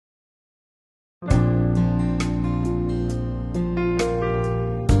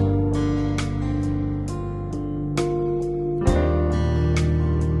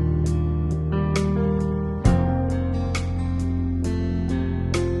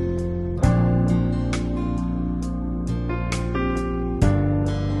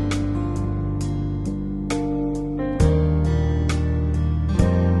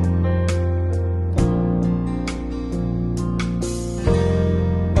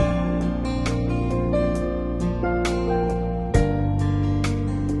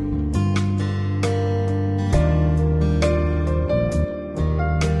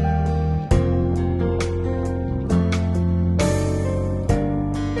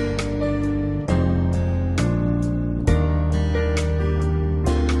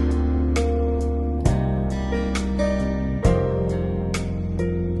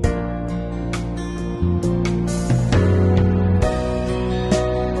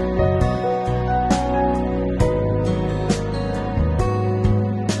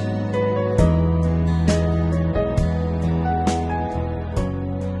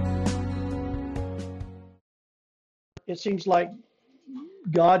It seems like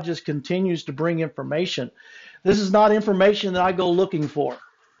God just continues to bring information. This is not information that I go looking for.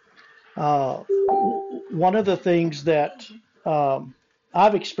 One of the things that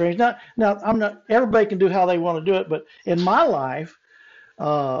I've experienced, now I'm not, everybody can do how they want to do it, but in my life,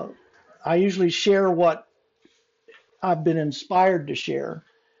 I usually share what I've been inspired to share.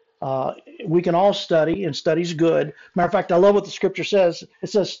 We can all study, and study's good. Matter of fact, I love what the scripture says. It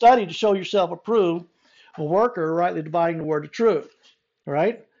says, study to show yourself approved, a worker rightly dividing the word of truth.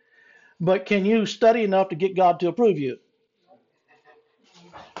 Right? But can you study enough to get God to approve you?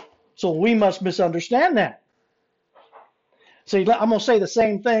 So we must misunderstand that. See, I'm going to say the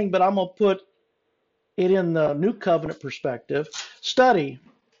same thing, but I'm going to put it in the new covenant perspective. Study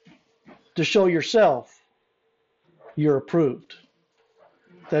to show yourself you're approved,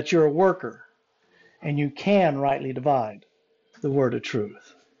 that you're a worker, and you can rightly divide the word of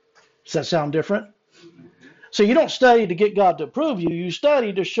truth. Does that sound different? So you don't study to get God to approve you. You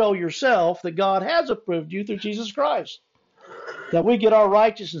study to show yourself that God has approved you through Jesus Christ. That we get our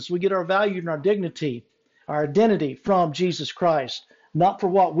righteousness, we get our value and our dignity, our identity from Jesus Christ. Not for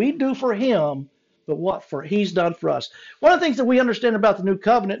what we do for him, but what he's done for us. One of the things that we understand about the new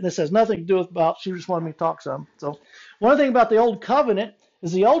covenant, and this has nothing to do with about, she just wanted me to talk some. So one of the things about the old covenant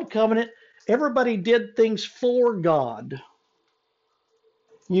is the old covenant, everybody did things for God.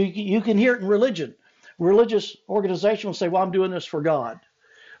 You can hear it in religion. Religious organization will say, well, I'm doing this for God.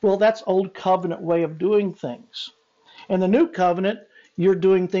 Well, that's old covenant way of doing things. In the new covenant, you're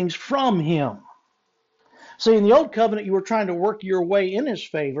doing things from him. See, in the old covenant, you were trying to work your way in his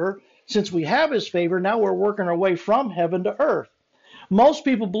favor. Since we have his favor, now we're working our way from heaven to earth. Most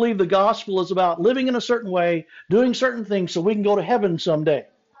people believe the gospel is about living in a certain way, doing certain things so we can go to heaven someday.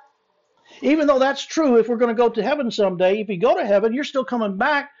 Even though that's true, if we're going to go to heaven someday, if you go to heaven, you're still coming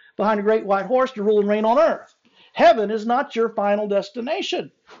back behind a great white horse to rule and reign on earth. Heaven is not your final destination.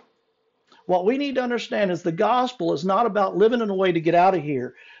 What we need to understand is the gospel is not about living in a way to get out of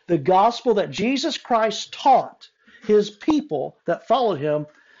here. The gospel that Jesus Christ taught his people that followed him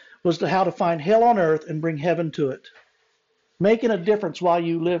was to how to find hell on earth and bring heaven to it. Making a difference while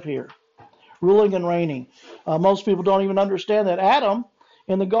you live here. Ruling and reigning. Most people don't even understand that Adam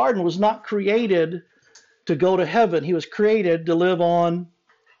in the garden was not created to go to heaven. He was created to live on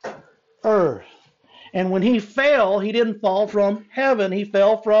earth. And when he fell, he didn't fall from heaven. He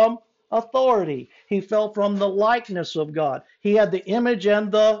fell from authority. He fell from the likeness of God. He had the image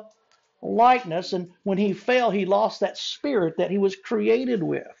and the likeness. And when he fell, he lost that spirit that he was created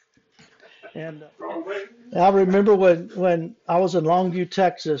with. And I remember when I was in Longview,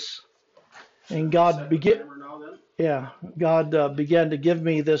 Texas, and God began to give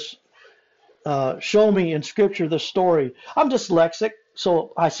me this, show me in Scripture this story. I'm dyslexic,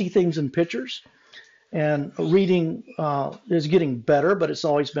 so I see things in pictures. And reading is getting better, but it's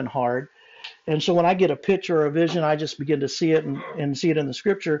always been hard. And so when I get a picture or a vision, I just begin to see it and see it in the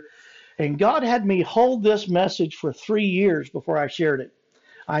Scripture. And God had me hold this message for 3 years before I shared it.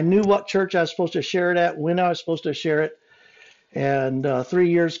 I knew what church I was supposed to share it at, when I was supposed to share it. And 3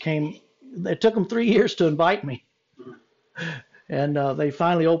 years came. It took them 3 years to invite me. And they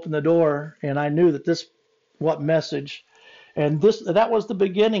finally opened the door, and I knew that what message. And that was the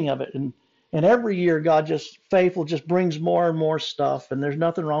beginning of it. And every year, God just faithful, just brings more and more stuff. And there's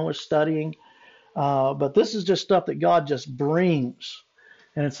nothing wrong with studying. But this is just stuff that God just brings.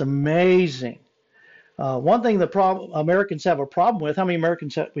 And it's amazing. One thing Americans have a problem with, how many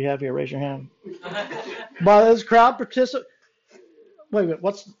Americans we have here? Raise your hand. By this crowd participate. Wait a minute,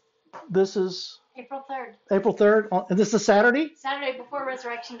 This is April 3rd. April 3rd. And this is Saturday? Saturday before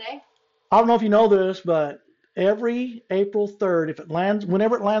Resurrection Day. I don't know if you know this, but every April 3rd,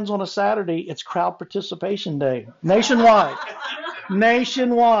 whenever it lands on a Saturday, it's crowd participation day. Nationwide.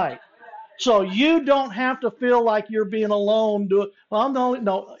 Nationwide. So you don't have to feel like you're being alone.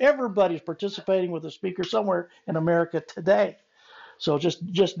 No, everybody's participating with a speaker somewhere in America today. So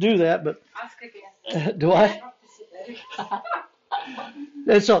just do that. But ask again. Do I?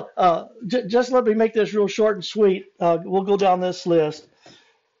 And so just let me make this real short and sweet. We'll go down this list.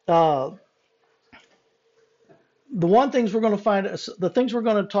 The things we're going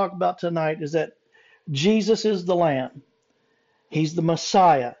to talk about tonight is that Jesus is the Lamb. He's the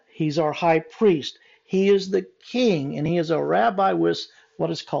Messiah. He's our high priest. He is the king, and he is a rabbi with what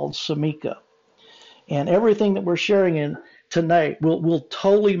is called Samika. And everything that we're sharing in tonight will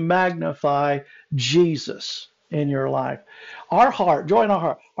totally magnify Jesus in your life. Our heart, joy in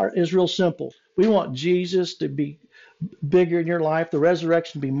our heart is real simple. We want Jesus to be bigger in your life, the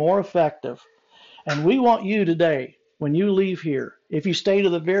resurrection to be more effective. And we want you today, when you leave here, if you stay to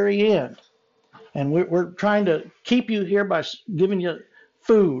the very end, and we're trying to keep you here by giving you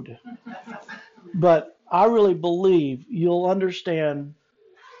food, but I really believe you'll understand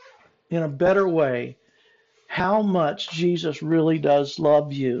in a better way how much Jesus really does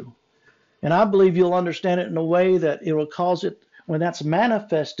love you. And I believe you'll understand it in a way that it will cause it, when that's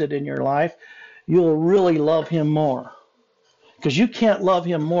manifested in your life, you'll really love him more. Because you can't love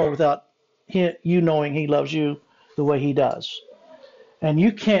him more without you knowing he loves you the way he does. And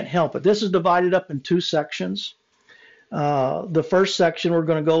you can't help it. This is divided up in 2 sections. The first section, we're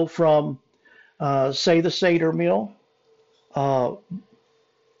going to go from, say, the Seder meal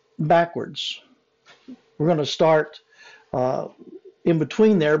backwards. We're going to start in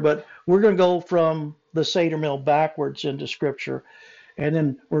between there, but we're going to go from the Seder meal backwards into Scripture. And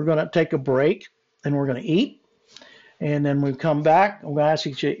then we're going to take a break, and we're going to eat. And then we come back. I'm going to ask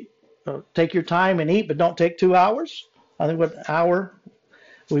you to take your time and eat, but don't take 2 hours. I think what hour?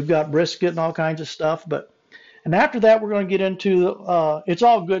 We've got brisket and all kinds of stuff. And after that, we're going to get into, it's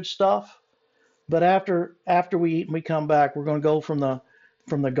all good stuff. But after we eat and we come back, we're going to go from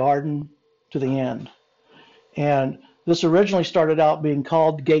the garden to the end. And this originally started out being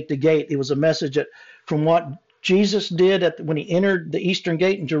called Gate to Gate. It was a message from what Jesus did when he entered the Eastern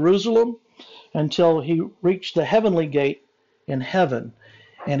Gate in Jerusalem until he reached the heavenly gate in heaven,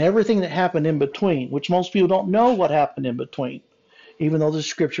 and everything that happened in between, which most people don't know what happened in between, even though the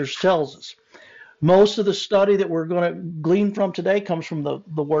Scriptures tells us. Most of the study that we're going to glean from today comes from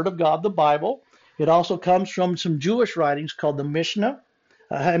the Word of God, the Bible. It also comes from some Jewish writings called the Mishnah.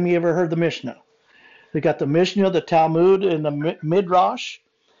 Have you ever heard the Mishnah? They got the Mishnah, the Talmud, and the Midrash.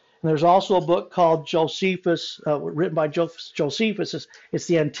 And there's also a book called Josephus, written by Josephus. It's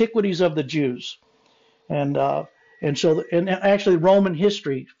the Antiquities of the Jews. And actually Roman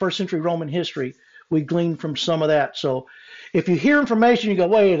history, first century Roman history, we glean from some of that. So if you hear information, you go,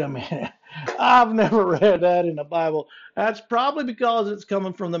 wait a minute, I've never read that in the Bible. That's probably because it's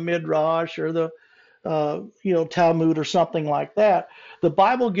coming from the Midrash or the Talmud or something like that. The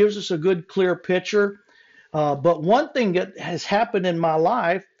Bible gives us a good, clear picture. But one thing that has happened in my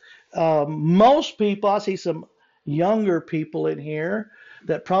life, most people, I see some younger people in here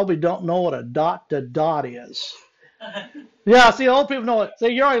that probably don't know what a dot to dot is. Yeah, see, old people know it. See,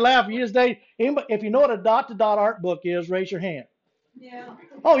 you're already laughing. If you know what a dot to dot art book is, raise your hand. Yeah.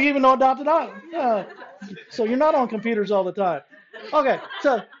 Oh, you even know a dot to dot? Yeah. So you're not on computers all the time. Okay,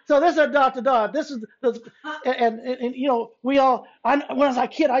 so this is a dot to dot. This is and when I was a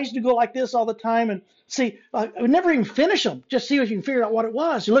kid, I used to go like this all the time and see. I would never even finish them. Just see if you can figure out what it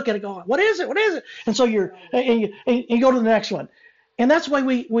was. You look at it, go, what is it? What is it? And so you go to the next one, and that's why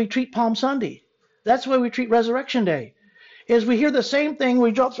we treat Palm Sunday. That's why we treat Resurrection Day. Is we hear the same thing,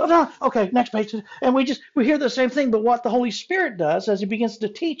 we drop, okay, next page, and we hear the same thing, but what the Holy Spirit does as he begins to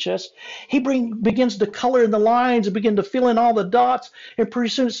teach us, he begins to color in the lines and begin to fill in all the dots, and pretty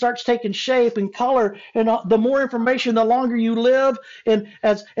soon it starts taking shape and color, and the more information, the longer you live, and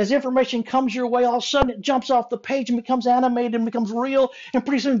as information comes your way, all of a sudden it jumps off the page and becomes animated and becomes real, and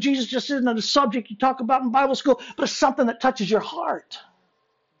pretty soon Jesus just isn't a subject you talk about in Bible school, but it's something that touches your heart.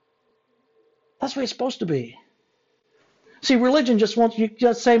 That's the way it's supposed to be. See, religion just wants you,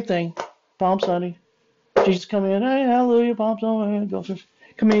 just same thing. Palm Sunday. Jesus come in, hey, hallelujah, Palm Sunday, go through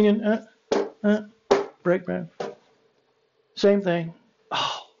communion, break bread. Same thing.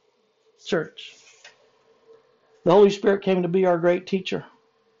 Oh, church. The Holy Spirit came to be our great teacher.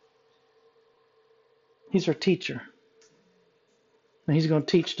 He's our teacher. And he's going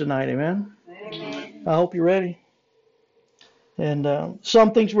to teach tonight, amen? Amen. I hope you're ready. And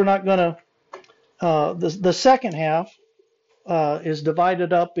some things we're not going to. The second half is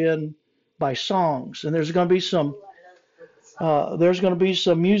divided up in by songs, and there's going to be some. There's going to be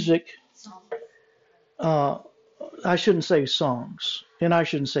some music. I shouldn't say songs, and I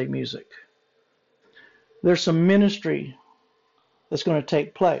shouldn't say music. There's some ministry that's going to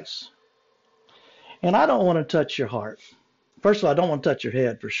take place. And I don't want to touch your heart. First of all, I don't want to touch your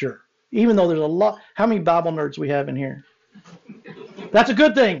head for sure. Even though there's a lot. How many Bible nerds we have in here? That's a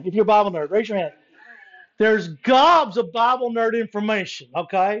good thing if you're a Bible nerd. Raise your hand. There's gobs of Bible nerd information,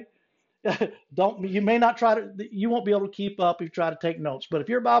 okay? You may not try to, you won't be able to keep up if you try to take notes. But if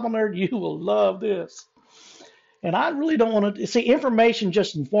you're a Bible nerd, you will love this. And I really don't want to, see, information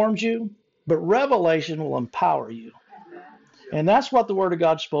just informs you, but revelation will empower you. And that's what the Word of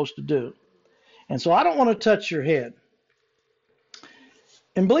God's supposed to do. And so I don't want to touch your head.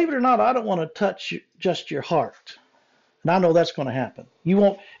 And believe it or not, I don't want to touch just your heart. And I know that's going to happen. You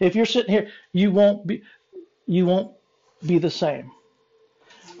won't, if you're sitting here, you won't be the same.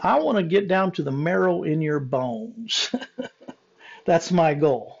 I want to get down to the marrow in your bones. That's my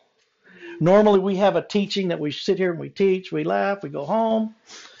goal. Normally we have a teaching that we sit here and we teach, we laugh, we go home.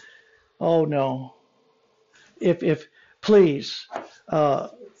 Oh no. If please,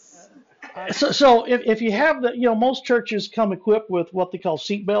 so if you have the, most churches come equipped with what they call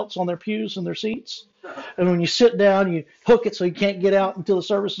seat belts on their pews and their seats. And when you sit down, you hook it so you can't get out until the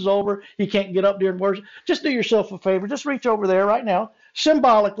service is over. You can't get up during worship. Just do yourself a favor. Just reach over there right now.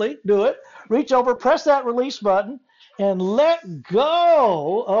 Symbolically, do it. Reach over, press that release button, and let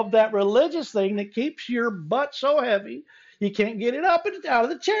go of that religious thing that keeps your butt so heavy you can't get it up and out of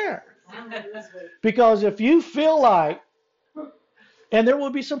the chair. Because if you feel like, and there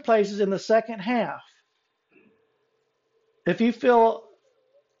will be some places in the second half, if you feel,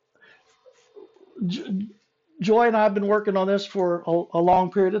 Joy and I have been working on this for a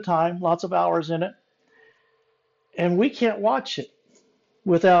long period of time, lots of hours in it, and we can't watch it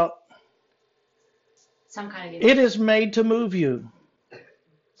without some kind of. It is made to move you.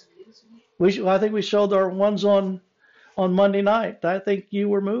 I think we showed our ones on Monday night. I think you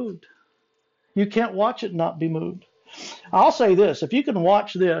were moved. You can't watch it and not be moved. I'll say this: if you can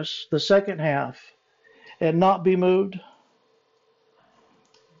watch this, the second half, and not be moved,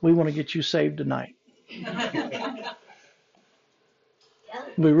 we want to get you saved tonight.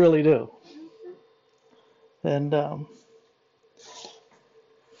 We really do. And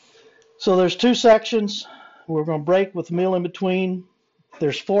so there's two sections. We're going to break with a meal in between.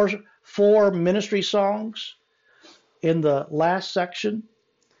 There's four ministry songs in the last section.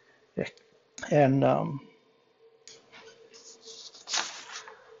 And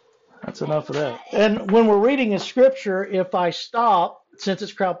that's enough of that. And when we're reading in Scripture, if I stop, since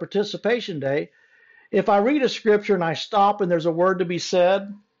it's crowd participation day, if I read a Scripture and I stop and there's a word to be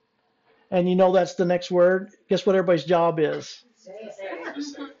said, and that's the next word, guess what everybody's job is?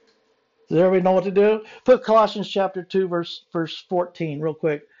 Does everybody know what to do? Put Colossians chapter 2, verse 14 real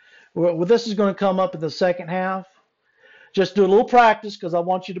quick. Well, this is going to come up in the second half. Just do a little practice because I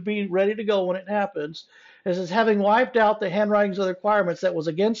want you to be ready to go when it happens. It says, having wiped out the handwritings of the requirements that was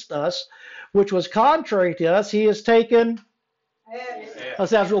against us, which was contrary to us, he has taken. Oh,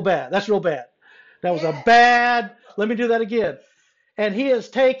 that's real bad. That's real bad. That was a bad. Let me do that again. And he has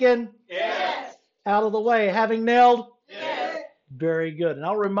taken out of the way, having nailed. Very good. And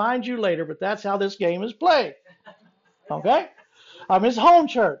I'll remind you later, but that's how this game is played. Okay? It's home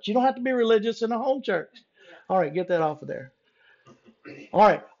church. You don't have to be religious in a home church. All right, get that off of there. All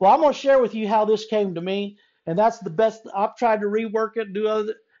right. Well, I'm going to share with you how this came to me, and that's the best. I've tried to rework it,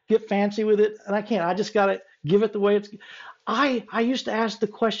 get fancy with it, and I can't. I just got to give it the way it's. I used to ask the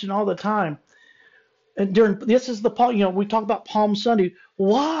question all the time, and this is the we talk about Palm Sunday.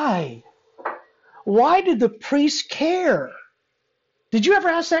 Why? Why did the priests care? Did you ever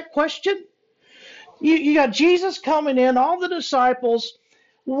ask that question? You got Jesus coming in, all the disciples.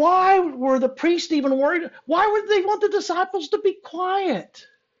 Why were the priests even worried? Why would they want the disciples to be quiet?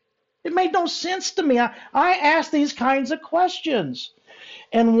 It made no sense to me. I asked these kinds of questions.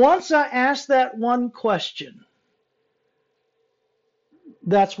 And once I asked that one question,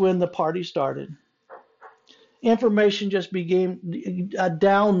 that's when the party started. Information just became a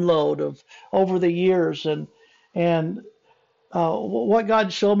download of over the years. And what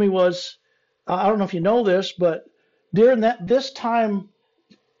God showed me was, I don't know if you know this, but during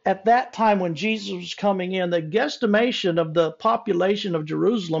at that time when Jesus was coming in, the guesstimation of the population of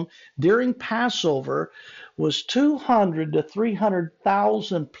Jerusalem during Passover was 200 to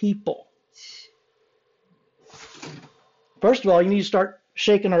 300,000 people. First of all, you need to start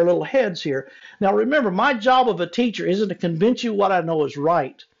shaking our little heads here. Now remember, my job of a teacher isn't to convince you what I know is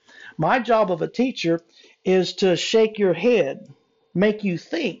right. My job of a teacher is to shake your head, make you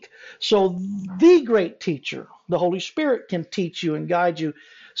think. So the great teacher, the Holy Spirit, can teach you and guide you.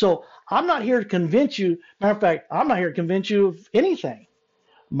 So I'm not here to convince you. Matter of fact, I'm not here to convince you of anything.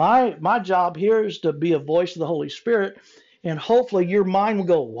 My job here is to be a voice of the Holy Spirit, and hopefully your mind will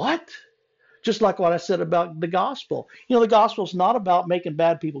go, what? Just like what I said about the gospel. You know, the gospel is not about making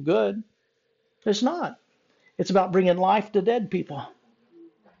bad people good. It's not. It's about bringing life to dead people.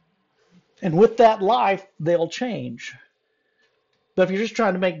 And with that life, they'll change. But if you're just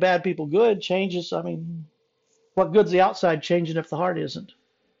trying to make bad people good, changes, I mean, what good's the outside changing if the heart isn't?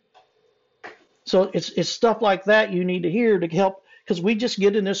 So it's stuff like that you need to hear to help, because we just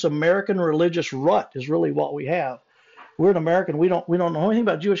get in this American religious rut is really what we have. We're an American. We don't know anything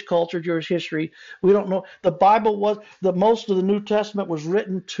about Jewish culture, Jewish history. We don't know. The Bible most of the New Testament was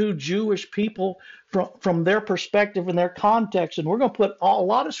written to Jewish people from their perspective and their context. And we're going to put a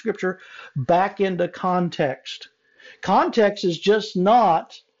lot of scripture back into context. Context is just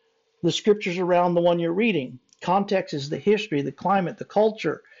not the scriptures around the one you're reading. Context is the history, the climate, the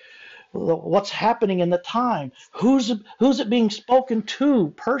culture, what's happening in the time. Who's it being spoken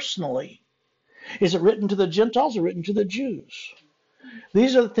to personally? Is it written to the Gentiles or written to the Jews?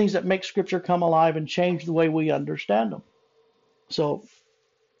 These are the things that make Scripture come alive and change the way we understand them. So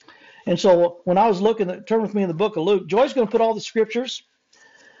when I was looking, turn with me in the book of Luke. Joy's going to put all the Scriptures.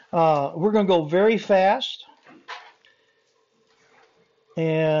 We're going to go very fast.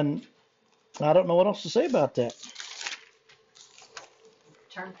 And I don't know what else to say about that.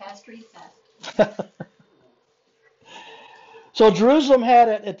 Turn fast, read fast. So Jerusalem had,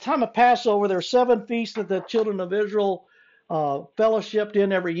 at the time of Passover, there were 7 feasts that the children of Israel fellowshipped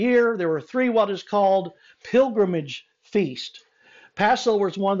in every year. There were 3 what is called pilgrimage feast. Passover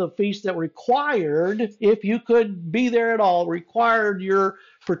is one of the feasts that required, if you could be there at all, required your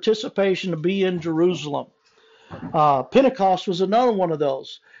participation to be in Jerusalem. Pentecost was another one of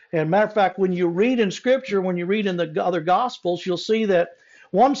those. And matter of fact, when you read in Scripture, when you read in the other Gospels, you'll see that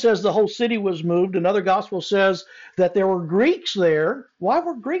one says the whole city was moved. Another gospel says that there were Greeks there. Why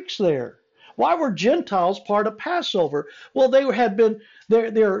were Greeks there? Why were Gentiles part of Passover? Well,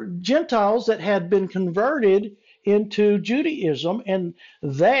 they're Gentiles that had been converted into Judaism, and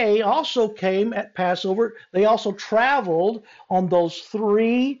they also came at Passover. They also traveled on those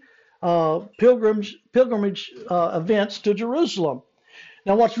 3 pilgrimage events to Jerusalem.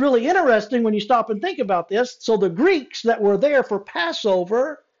 Now, what's really interesting when you stop and think about this, so the Greeks that were there for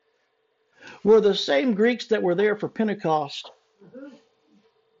Passover were the same Greeks that were there for Pentecost.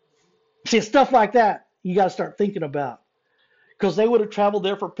 See, stuff like that you got to start thinking about, because they would have traveled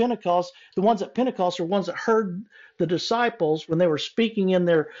there for Pentecost. The ones at Pentecost are ones that heard the disciples when they were speaking in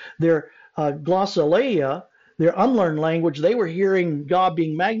their glossolalia, their unlearned language. They were hearing God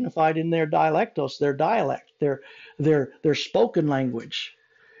being magnified in their dialectos, their dialect, their spoken language.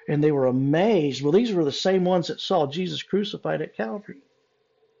 And they were amazed. Well, these were the same ones that saw Jesus crucified at Calvary.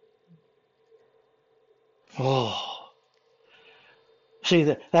 Oh.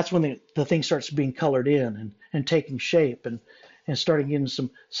 See, that's when the thing starts being colored in and taking shape and starting getting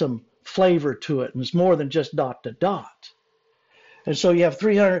some flavor to it. And it's more than just dot to dot. And so you have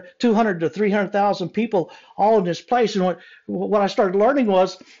 200 to 300,000 people all in this place. And what I started learning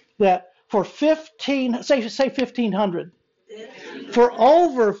was that for 1,500, for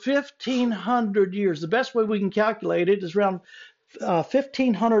over 1,500 years, the best way we can calculate it is around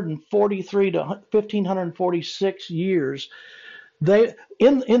 1,543 to 1,546 years.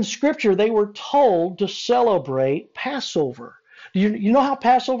 In Scripture, they were told to celebrate Passover. Do you know how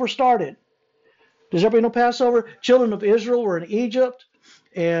Passover started? Does everybody know Passover? Children of Israel were in Egypt,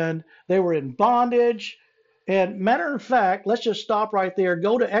 and they were in bondage. And matter of fact, let's just stop right there.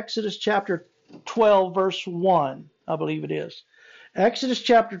 Go to Exodus chapter 12, verse 1, I believe it is. Exodus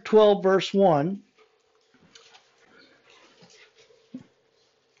chapter 12, verse 1.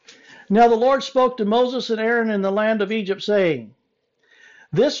 Now the Lord spoke to Moses and Aaron in the land of Egypt, saying,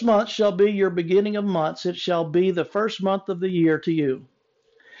 This month shall be your beginning of months. It shall be the first month of the year to you.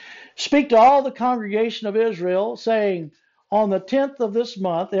 Speak to all the congregation of Israel, saying, On the 10th of this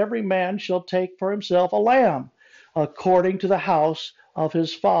month, every man shall take for himself a lamb, according to the house of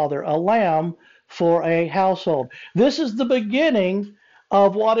his father, a lamb for a household. This is the beginning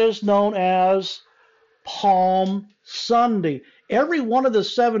of what is known as Palm Sunday. Every one of the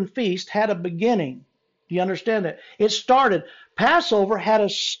 7 feasts had a beginning. Do you understand that? It started, Passover had a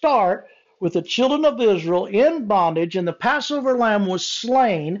start with the children of Israel in bondage, and the Passover lamb was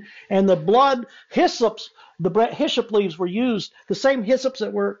slain, and the blood, hyssop's the hyssop leaves were used, the same hyssops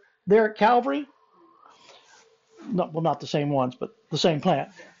that were there at Calvary. No, well, not the same ones, but the same plant.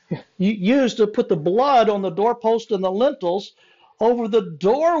 Used to put the blood on the doorpost and the lintels over the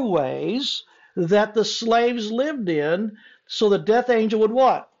doorways that the slaves lived in, so the death angel would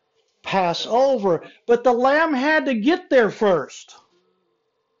what? Pass over. But the lamb had to get there first.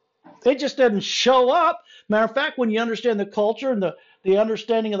 It just didn't show up. Matter of fact, when you understand the culture and the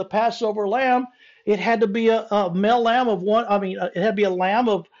understanding of the Passover lamb, it had to be a male lamb of it had to be a lamb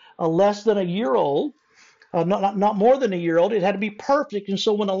of less than a year old. Not more than a year old. It had to be perfect. And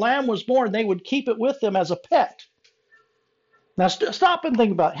so when a lamb was born, they would keep it with them as a pet. Now stop and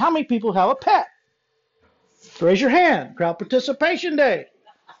think about it. How many people have a pet? Raise your hand. Crowd participation day.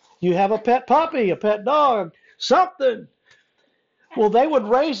 You have a pet puppy, a pet dog, something. Well, they would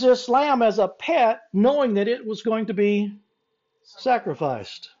raise this lamb as a pet, knowing that it was going to be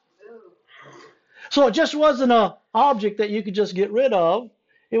sacrificed. So it just wasn't an object that you could just get rid of.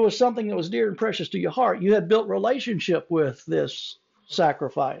 It was something that was dear and precious to your heart. You had built relationship with this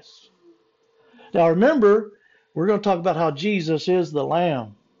sacrifice. Now remember, we're going to talk about how Jesus is the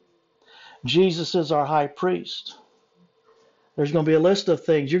Lamb. Jesus is our high priest. There's going to be a list of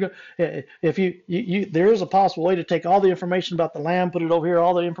things. There is a possible way to take all the information about the Lamb, put it over here,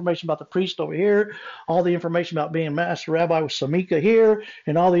 all the information about the priest over here, all the information about being Master Rabbi with Samika here,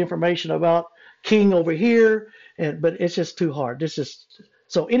 and all the information about King over here. But it's just too hard.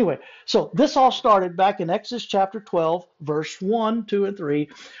 So anyway, so this all started back in Exodus chapter 12, verse 1, 2, and 3,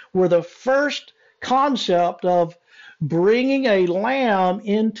 where the first concept of bringing a lamb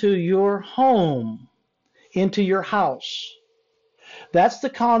into your home, into your house. That's the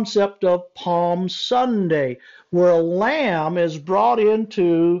concept of Palm Sunday, where a lamb is brought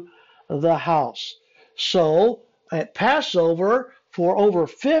into the house. So at Passover, for over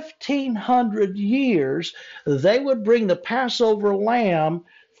 1,500 years, they would bring the Passover lamb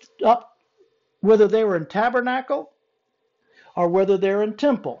up, whether they were in tabernacle or whether they're in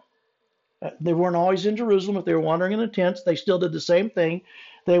temple. They weren't always in Jerusalem. If they were wandering in the tents, they still did the same thing.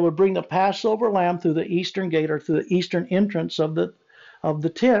 They would bring the Passover lamb through the eastern gate or through the eastern entrance of the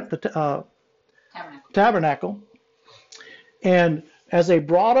tent, the tabernacle. And as they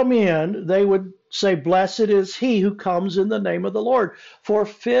brought them in, they would say, "Blessed is he who comes in the name of the Lord." For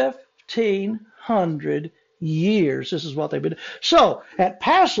 1,500 years, this is what they've been doing. So at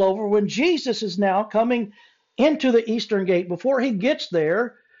Passover, when Jesus is now coming into the eastern gate, before he gets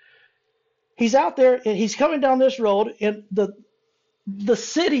there, he's out there, and he's coming down this road, and the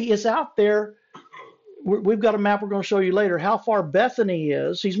city is out there. We've got a map we're going to show you later how far Bethany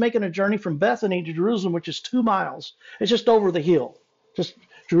is. He's making a journey from Bethany to Jerusalem, which is 2 miles. It's just over the hill. Just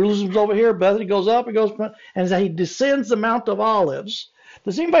Jerusalem's over here. Bethany goes up. It goes, and as he descends the Mount of Olives.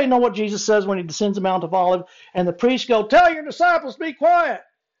 Does anybody know what Jesus says when he descends the Mount of Olives? And the priests go, "Tell your disciples to be quiet."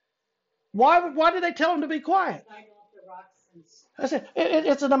 Why did they tell them to be quiet? I said,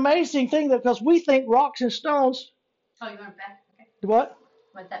 it's an amazing thing because we think rocks and stones. Oh, you went back? Okay. What?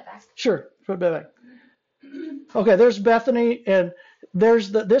 Went that back? Sure. Put it back. Okay, there's Bethany, and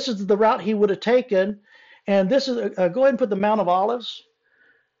this is the route he would have taken, and this is go ahead and put the Mount of Olives.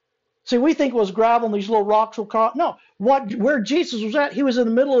 See, we think it was gravel and these little rocks will come. No, where Jesus was at, he was in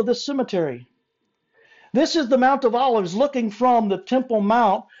the middle of this cemetery. This is the Mount of Olives, looking from the Temple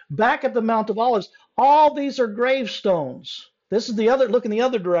Mount back at the Mount of Olives. All these are gravestones. This is look in the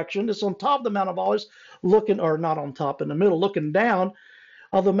other direction. This is on top of the Mount of Olives, or not on top, in the middle, looking down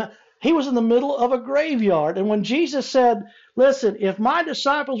of the Mount. He was in the middle of a graveyard. And when Jesus said, "Listen, if my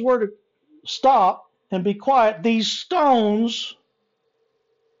disciples were to stop and be quiet, these stones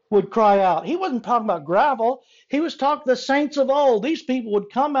would cry out." He wasn't talking about gravel. He was talking the saints of old. These people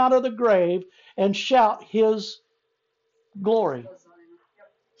would come out of the grave and shout his glory.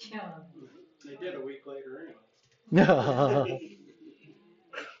 They did a week later anyway.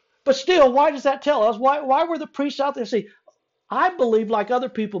 But still, why does that tell us? Why were the priests out there? See, I believe, like other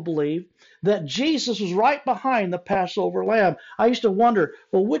people believe, that Jesus was right behind the Passover lamb. I used to wonder,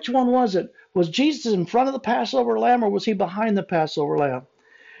 well, which one was it? Was Jesus in front of the Passover lamb, or was he behind the Passover lamb?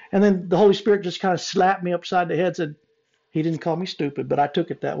 And then the Holy Spirit just kind of slapped me upside the head and said, he didn't call me stupid, but I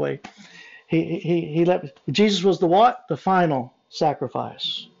took it that way. Jesus was the what? The final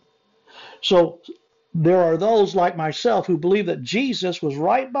sacrifice. So there are those like myself who believe that Jesus was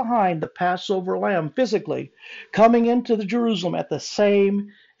right behind the Passover lamb physically, coming into the Jerusalem at the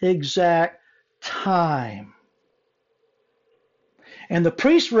same exact time. And the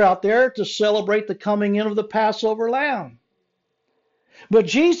priests were out there to celebrate the coming in of the Passover lamb. But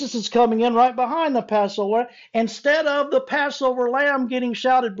Jesus is coming in right behind the Passover. Instead of the Passover lamb getting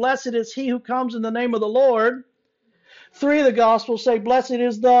shouted, "Blessed is he who comes in the name of the Lord," 3 of the Gospels say, "Blessed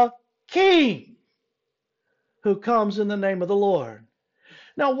is the King who comes in the name of the Lord."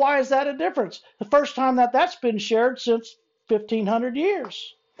 Now, why is that a difference? The first time that's been shared since 1500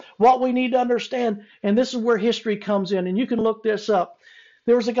 years. What we need to understand, and this is where history comes in, and you can look this up.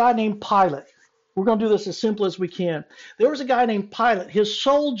 There was a guy named Pilate. We're going to do this as simple as we can. There was a guy named Pilate. His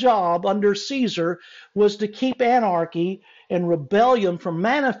sole job under Caesar was to keep anarchy and rebellion from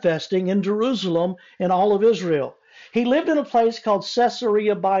manifesting in Jerusalem and all of Israel. He lived in a place called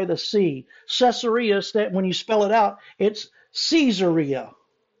Caesarea by the sea. Caesarea, when you spell it out, it's Caesarea.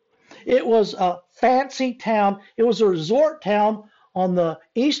 It was a fancy town. It was a resort town on the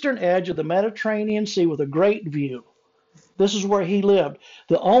eastern edge of the Mediterranean Sea with a great view. This is where he lived.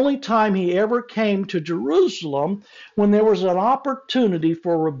 The only time he ever came to Jerusalem when there was an opportunity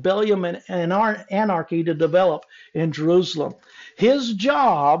for rebellion and anarchy to develop in Jerusalem. His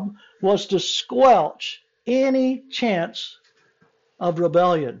job was to squelch any chance of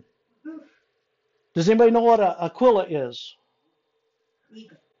rebellion. Does anybody know what an aquila is?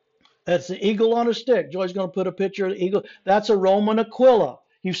 Eagle. That's the eagle on a stick. Joy's going to put a picture of the eagle. That's a Roman aquila.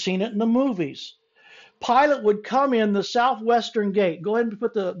 You've seen it in the movies. Pilate would come in the southwestern gate. Go ahead and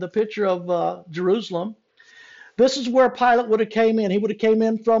put the picture of Jerusalem. This is where Pilate would have came in. He would have came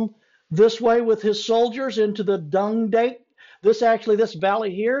in from this way with his soldiers into the dung gate. This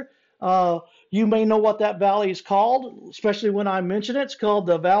valley here, you may know what that valley is called, especially when I mention it. It's called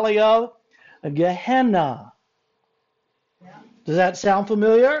the Valley of Gehenna. Does that sound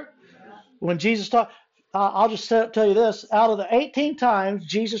familiar? When Jesus talked, I'll just tell you this. Out of the 18 times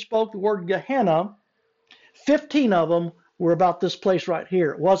Jesus spoke the word Gehenna, 15 of them were about this place right here.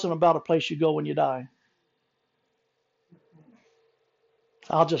 It wasn't about a place you go when you die.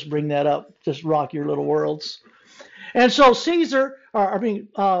 I'll just bring that up. Just rock your little worlds. And so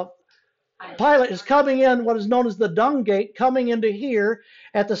Pilate is coming in what is known as the dung gate, coming into here.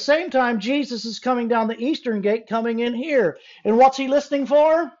 At the same time, Jesus is coming down the eastern gate, coming in here. And what's he listening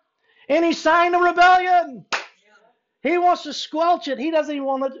for? Any sign of rebellion. He wants to squelch it. He doesn't even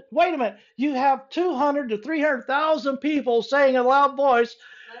want to. Wait a minute. You have 200 to 300,000 people saying in a loud voice,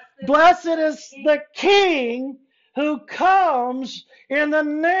 "Blessed is the King who comes in the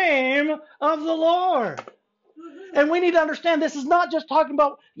name of the Lord." And we need to understand this is not just talking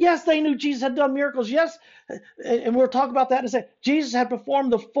about, yes, they knew Jesus had done miracles. Yes, and we'll talk about that in a second. Jesus had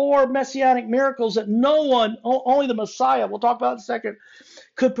performed the 4 messianic miracles that no one, only the Messiah, we'll talk about in a second,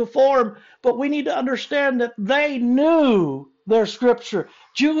 could perform. But we need to understand that they knew their scripture.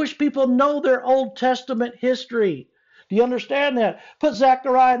 Jewish people know their Old Testament history. Do you understand that? Put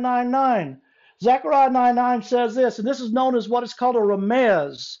Zechariah 9:9. Zechariah 9:9 says this, and this is known as what is called a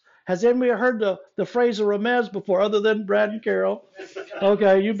remez. Has anybody heard the phrase a remez before, other than Brad and Carol?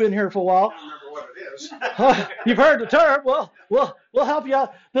 Okay, you've been here for a while. I don't remember what it is. You've heard the term. Well, we'll help you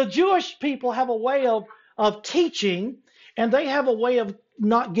out. The Jewish people have a way of teaching, and they have a way of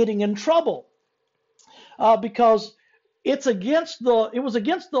not getting in trouble because it was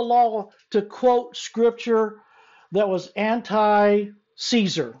against the law to quote scripture that was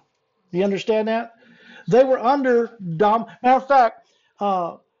anti-Caesar. Do you understand that? They were under matter of fact,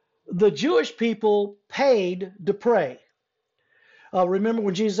 the Jewish people paid to pray. Remember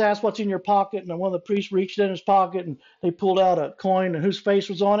when Jesus asked what's in your pocket, and one of the priests reached in his pocket and they pulled out a coin, and whose face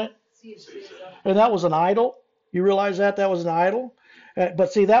was on it? Caesar. And that was an idol. You realize that was an idol?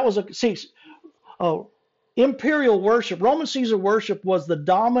 But see, that was imperial worship. Roman Caesar worship was the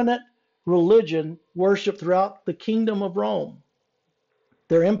dominant religion worship throughout the kingdom of Rome,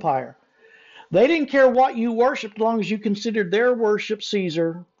 their empire. They didn't care what you worshiped as long as you considered their worship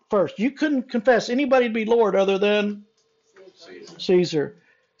Caesar first. You couldn't confess anybody to be Lord other than Caesar.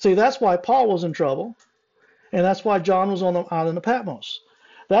 See, that's why Paul was in trouble, and that's why John was on the island of Patmos.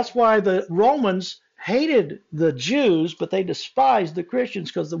 That's why the Romans hated the Jews, but they despised the Christians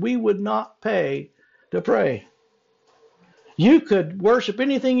because we would not pay to pray. You could worship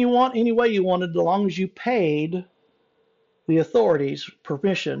anything you want, any way you wanted, as long as you paid the authorities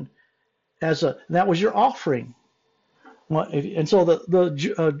permission. That was your offering. And so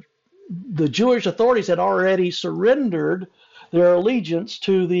the Jewish authorities had already surrendered their allegiance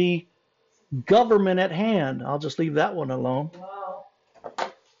to the government at hand. I'll just leave that one alone. Wow.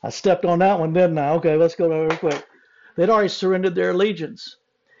 I stepped on that one, didn't I? Okay, let's go there real quick. They'd already surrendered their allegiance.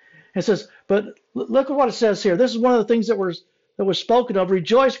 It says, but look at what it says here. This is one of the things that was spoken of.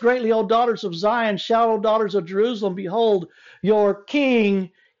 Rejoice greatly, O daughters of Zion. Shout, O daughters of Jerusalem. Behold, your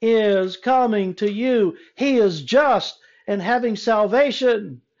King is coming to you. He is just and having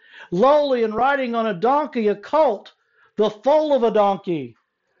salvation, lowly and riding on a donkey, a colt, the foal of a donkey.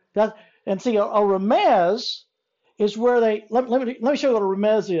 And see, a remez is where they, let me show you what a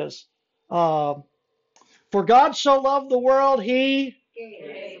remez is. For God so loved the world, he,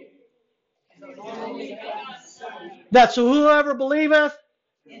 that's whoever believeth.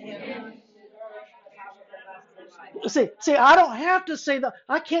 See, I don't have to say that.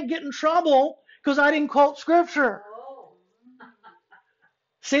 I can't get in trouble because I didn't quote scripture.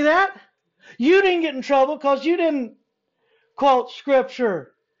 See that? You didn't get in trouble because you didn't quote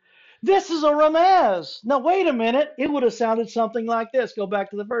scripture. This is a remez. Now, wait a minute. It would have sounded something like this. Go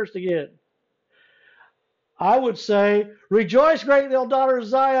back to the verse again. I would say, rejoice greatly, O daughter of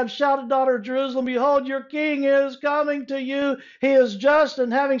Zion, shout, daughter of Jerusalem, behold, your king is coming to you. He is just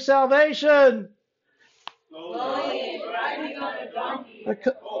and having salvation.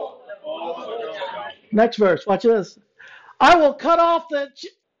 Next verse, watch this. I will cut off the...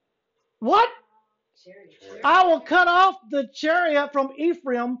 What? I will cut off the chariot from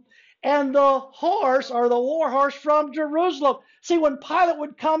Ephraim and the horse or the war horse from Jerusalem. See, when Pilate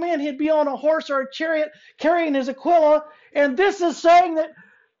would come in, he'd be on a horse or a chariot carrying his Aquila. And this is saying that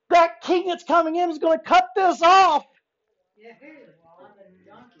that king that's coming in is going to cut this off.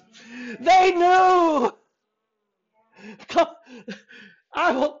 They knew.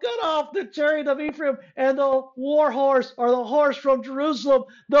 I will cut off the chariot of Ephraim and the war horse or the horse from Jerusalem.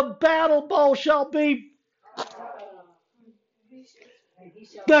 The battle bow shall be.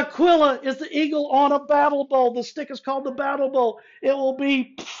 The Aquila is the eagle on a battle bow. The stick is called the battle bow. It will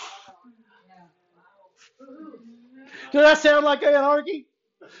be. Does that sound like anarchy?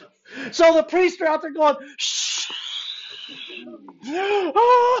 So the priests are out there going, shh.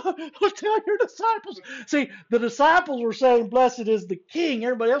 Oh, tell your disciples. See, the disciples were saying, blessed is the king.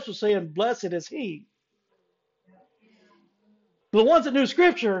 Everybody else was saying, blessed is he. The ones that knew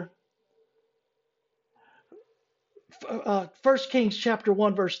scripture, 1 Kings chapter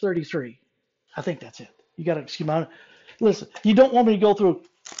 1, verse 33. I think that's it. You got to excuse me. Listen, you don't want me to go through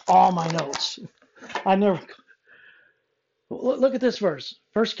all my notes. I never. Look at this verse.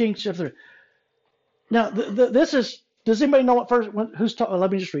 1 Kings chapter 3. Now, this is, does anybody know what who's talking?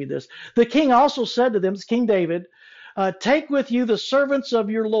 Let me just read this. The king also said to them, it's King David, take with you the servants of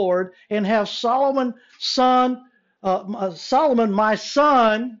your Lord and have Solomon, my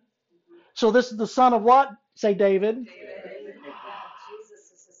son. So this is the son of what? Say David.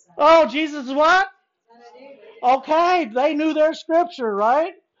 Oh, Jesus is what? Okay, they knew their scripture,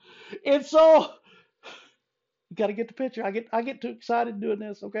 right? And so you got to get the picture. I get too excited doing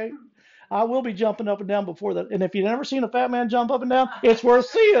this, okay? I will be jumping up and down before that. And if you've never seen a fat man jump up and down, it's worth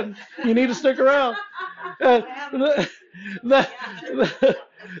seeing. You need to stick around. The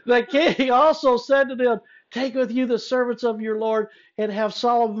king also said to them, take with you the servants of your Lord and have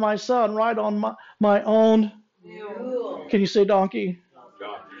Solomon my son ride on my own. Can you say donkey?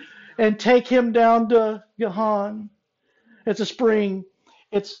 And take him down to Gihon. It's a spring.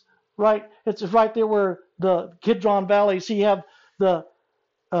 It's right there where the Kidron Valley. See, you have the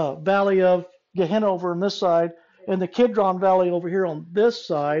valley of Gehenna over on this side, and the Kidron Valley over here on this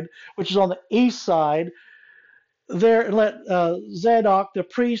side, which is on the east side. There, let Zadok the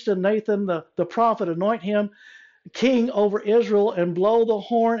priest and Nathan the prophet anoint him king over Israel, and blow the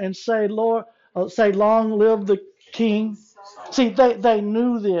horn and say, Lord, say, long live the king. See, they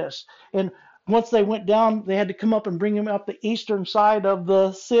knew this, and once they went down, they had to come up and bring him up the eastern side of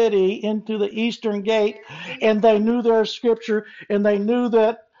the city into the eastern gate, and they knew their scripture, and they knew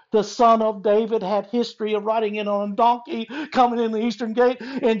that the son of David had history of riding in on a donkey coming in the eastern gate,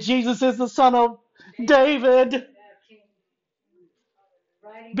 and Jesus is the son of David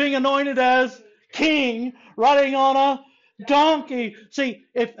being anointed as king, riding on a donkey. See,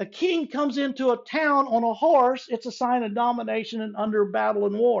 if a king comes into a town on a horse, it's a sign of domination and under battle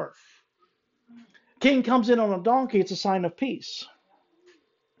and war. King comes in on a donkey, it's a sign of peace.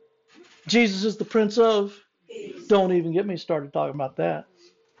 Jesus is the Prince of Peace. Don't even get me started talking about that.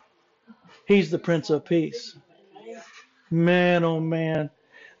 He's the Prince of Peace. Man, oh man.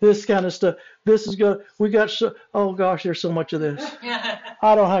 This kind of stuff. This is good. Oh gosh, there's so much of this.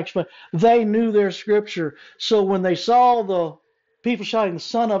 I don't know how to explain. They knew their scripture. So when they saw the people shouting, the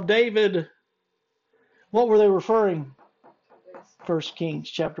son of David, what were they referring? 1 Kings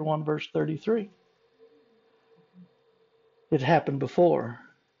chapter 1, verse 33. It happened before.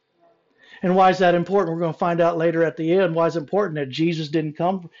 And why is that important? We're going to find out later at the end why it's important that Jesus didn't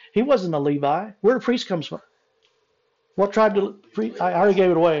come. He wasn't a Levi. Where did the priest come from? What tribe did I already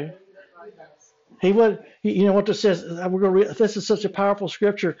gave it away. He would. You know what this says? We're going to read. This is such a powerful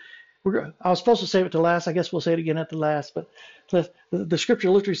scripture. I was supposed to save it to last. I guess we'll say it again at the last. But the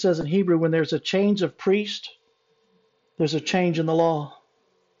scripture literally says in Hebrew, when there's a change of priest, there's a change in the law.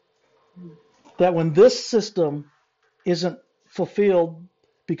 That when this system isn't fulfilled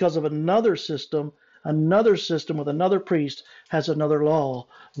because of another system with another priest has another law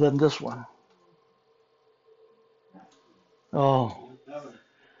than this one. Oh,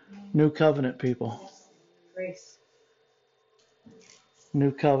 new covenant, people. Grace.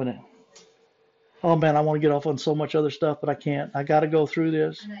 New covenant. Oh man, I want to get off on so much other stuff, but I can't. I got to go through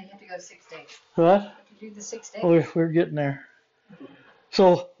this. I know, you have to go 6 days. What? You do the 6 days. Oh, we're getting there.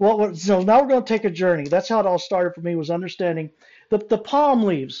 So so now we're going to take a journey. That's how it all started for me, was understanding the palm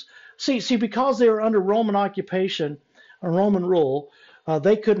leaves. See, because they were under Roman occupation, or Roman rule,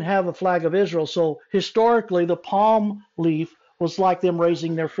 they couldn't have a flag of Israel. So historically, the palm leaf was like them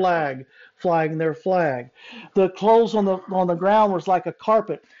raising their flag, flying their flag. The clothes on the ground was like a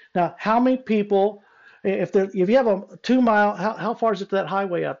carpet. Now, how many people, if you have a 2 mile, how far is it to that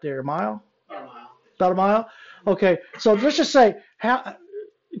highway out there? A mile? About a mile. About a mile? Okay, so let's just say,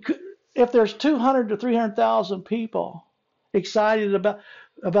 if there's 200 to 300,000 people excited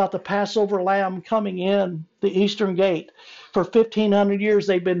about the Passover lamb coming in the eastern gate, for 1,500 years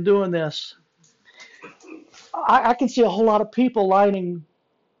they've been doing this. I can see a whole lot of people lining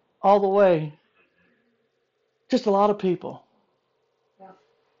all the way. Just a lot of people. Yeah.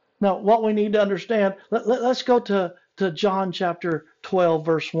 Now, what we need to understand, let's go to John chapter 12,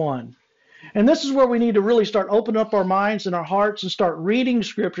 verse 1. And this is where we need to really start opening up our minds and our hearts and start reading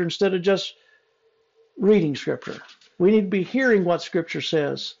Scripture instead of just reading Scripture. We need to be hearing what Scripture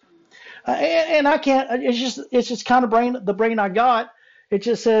says. And I can't, it's just kind of the brain I got. It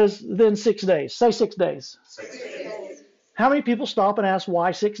just says, then 6 days. Say 6 days. 6 days. How many people stop and ask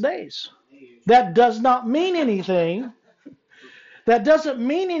why 6 days? That does not mean anything. That doesn't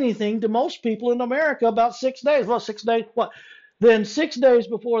mean anything to most people in America about 6 days. Well, 6 days, what? Then 6 days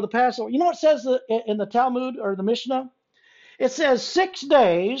before the Passover. You know what it says in the Talmud or the Mishnah? It says 6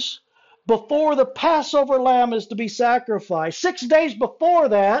 days before the Passover lamb is to be sacrificed. 6 days before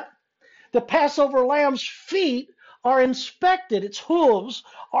that, the Passover lamb's feet are inspected. Its hooves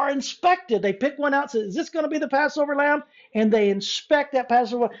are inspected. They pick one out and say, is this going to be the Passover lamb? And they inspect that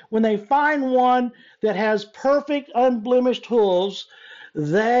Passover. When they find one that has perfect, unblemished hooves,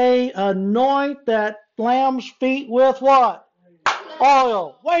 they anoint that lamb's feet with what?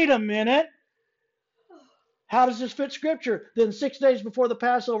 Oil. Wait a minute. How does this fit Scripture? Then 6 days before the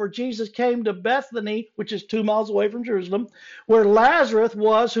Passover, Jesus came to Bethany, which is 2 miles away from Jerusalem, where Lazarus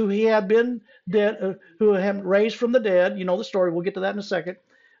was, who he had been dead, who had raised from the dead. You know the story. We'll get to that in a second,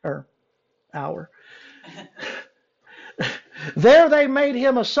 or hour. There they made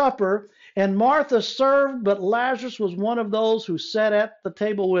him a supper, and Martha served, but Lazarus was one of those who sat at the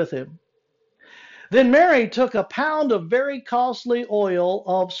table with him. Then Mary took a pound of very costly oil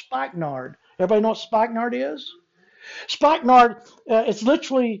of spikenard. Everybody know what spikenard is? Spikenard, it's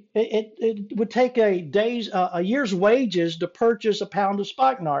literally, it would take a year's wages to purchase a pound of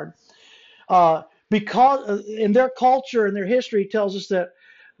spikenard. Because in their culture and their history tells us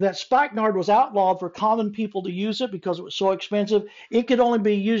that spikenard was outlawed for common people to use it because it was so expensive. It could only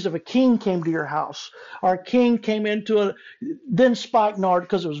be used if a king came to your house, or a king came into then spikenard,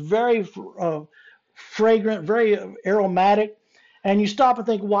 because it was very fragrant, very aromatic. And you stop and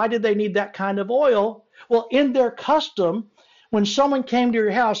think, why did they need that kind of oil? Well, in their custom, when someone came to your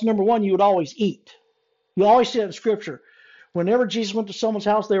house, number one, you would always eat. You always see that in Scripture. Whenever Jesus went to someone's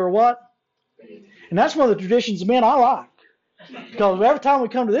house, they were what? And that's one of the traditions of men I like. Because every time we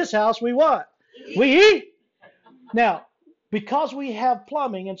come to this house, we what? We eat. Now, because we have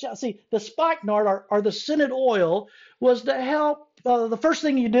plumbing, and see, the spikenard or the scented oil was to help. The first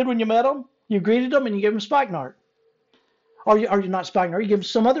thing you did when you met them, you greeted them and you gave them spikenard. Or you're not spikenard, you give them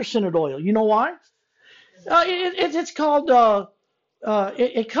some other scented oil. You know why? It's called,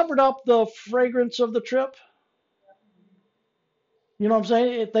 it covered up the fragrance of the trip. You know what I'm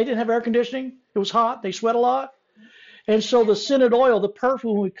saying? They didn't have air conditioning. It was hot. They sweat a lot. And so the scented oil, the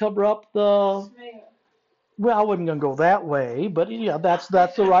perfume, would cover up the, well, I wasn't going to go that way, but yeah, that's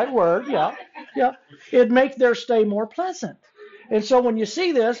the right word. Yeah. It'd make their stay more pleasant. And so when you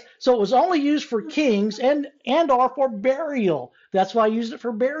see this, so it was only used for kings and or for burial. That's why I used it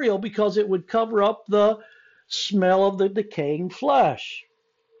for burial, because it would cover up the smell of the decaying flesh.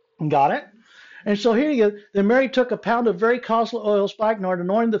 Got it? And so here you go. Then Mary took a pound of very costly oil, spikenard,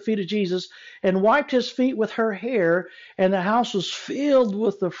 anointed the feet of Jesus, and wiped his feet with her hair, and the house was filled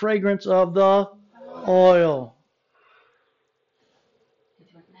with the fragrance of the oil.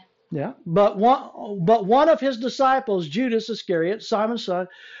 Yeah, but one of his disciples, Judas Iscariot, Simon's son,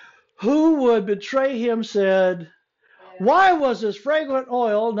 who would betray him said, why was this fragrant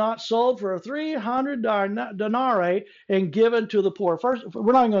oil not sold for 300 denarii and given to the poor? First,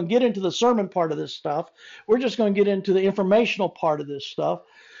 we're not going to get into the sermon part of this stuff. We're just going to get into the informational part of this stuff.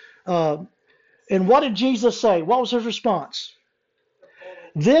 And what did Jesus say? What was his response?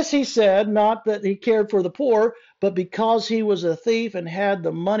 This he said, not that he cared for the poor, but because he was a thief and had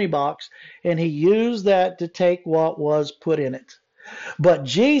the money box, and he used that to take what was put in it. But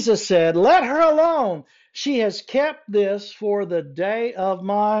Jesus said, let her alone. She has kept this for the day of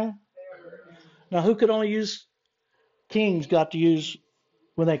my... Now, who could only use... Kings got to use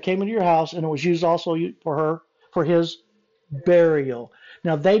when they came into your house, and it was used also for his burial.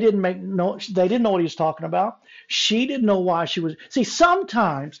 Now, they didn't know what he was talking about. She didn't know why she was... See,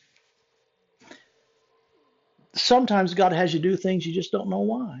 sometimes God has you do things you just don't know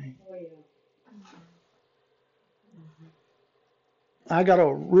why. I got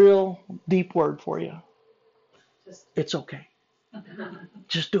a real deep word for you. It's okay.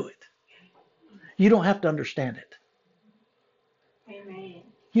 Just do it. You don't have to understand it. Amen.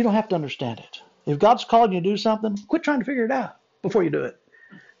 You don't have to understand it. If God's calling you to do something, quit trying to figure it out before you do it.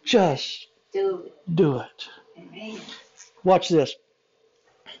 Just do it. Amen. Watch this.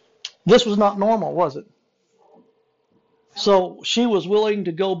 This was not normal, was it? So she was willing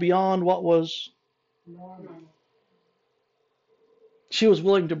to go beyond what was... She was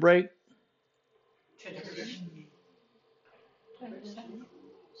willing to break...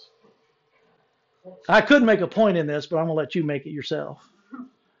 I could make a point in this, but I'm going to let you make it yourself.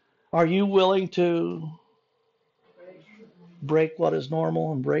 Are you willing to break what is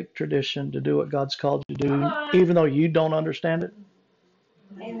normal and break tradition to do what God's called you to do, even though you don't understand it?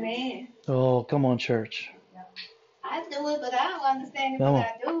 Amen. Oh, come on, church. I do it, but I don't understand it, Come but on.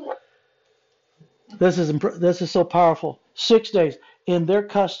 I do it. This is so powerful. 6 days. In their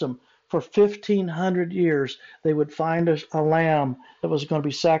custom, for 1,500 years, they would find a lamb that was going to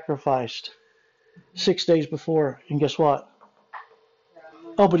be sacrificed 6 days before. And guess what?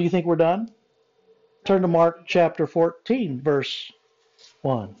 Oh, but do you think we're done? Turn to Mark chapter 14, verse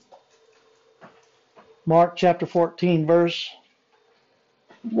 1. Mark chapter 14, verse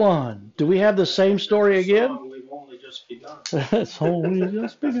 1. Do we have the same story again? We've only just begun. It's only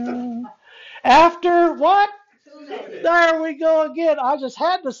just begun. After what? There we go again. I just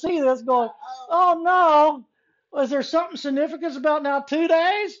had to see this going, oh no. Was there something significant about now 2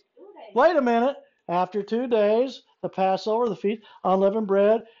 days? Wait a minute. After 2 days, the Passover, the feast, unleavened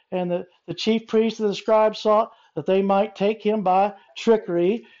bread, and the chief priests and the scribes sought that they might take him by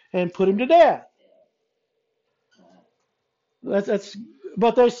trickery and put him to death.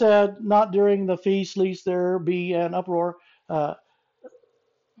 But they said, not during the feast, lest there be an uproar.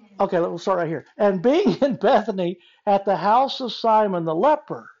 Okay, we'll start right here. And being in Bethany at the house of Simon the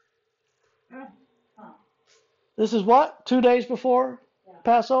leper. This is what? 2 days before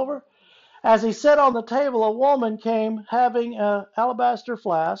Passover? As he sat on the table, a woman came having an alabaster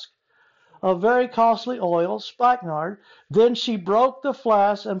flask of very costly oil, spikenard. Then she broke the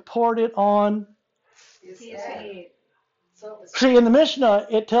flask and poured it on. See, in the Mishnah,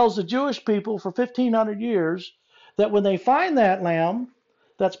 it tells the Jewish people for 1,500 years that when they find that lamb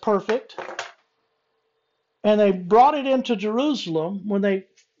that's perfect, and they brought it into Jerusalem, when they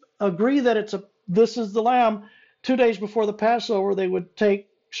agree that this is the lamb, 2 days before the Passover, they would take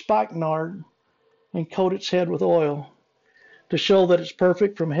spikenard and coat its head with oil to show that it's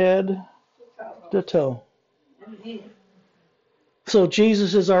perfect from head to toe. So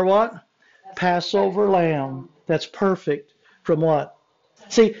Jesus is our what? Passover lamb that's perfect from what?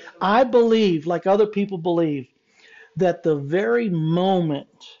 See, I believe, like other people believe, that the very moment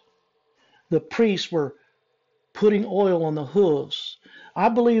the priests were putting oil on the hooves, I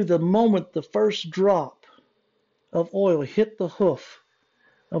believe the moment the first drop of oil hit the hoof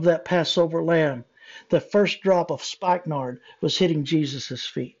of that Passover lamb, the first drop of spikenard was hitting Jesus'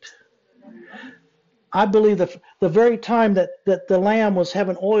 feet. I believe that the very time that the lamb was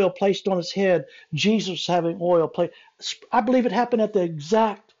having oil placed on his head, Jesus was having oil placed. I believe it happened at the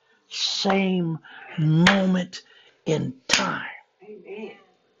exact same moment in time. Amen.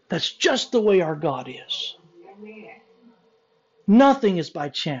 That's just the way our God is. Amen. Nothing is by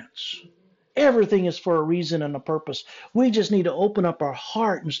chance. Everything is for a reason and a purpose. We just need to open up our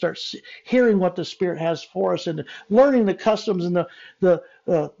heart and start hearing what the Spirit has for us and learning the customs and of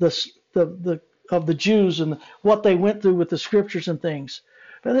the Jews and what they went through with the scriptures and things.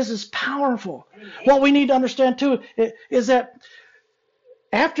 But this is powerful. What we need to understand too is that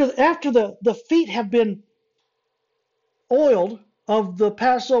after the feet have been oiled of the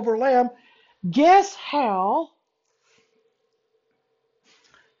Passover lamb, guess how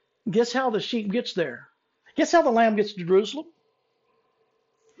Guess how the sheep gets there? Guess how the lamb gets to Jerusalem?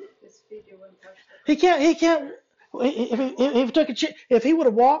 He can't. If he would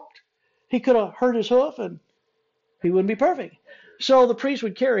have walked, he could have hurt his hoof and he wouldn't be perfect. So the priest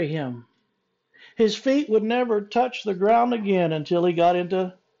would carry him. His feet would never touch the ground again until he got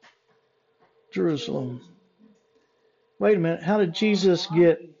into Jerusalem. Wait a minute. How did Jesus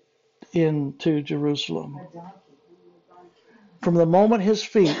get into Jerusalem? From the moment his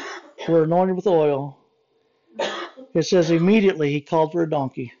feet were anointed with oil, it says immediately he called for a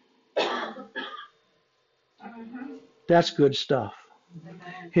donkey. That's good stuff.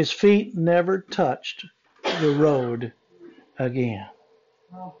 His feet never touched the road again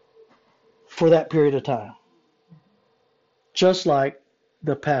for that period of time. Just like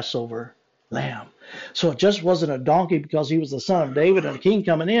the Passover lamb. So it just wasn't a donkey because he was the son of David and a king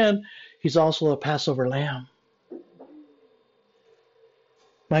coming in. He's also a Passover lamb.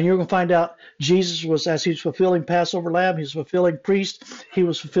 Now you're going to find out Jesus was, as he's fulfilling Passover lamb, he's fulfilling priest, he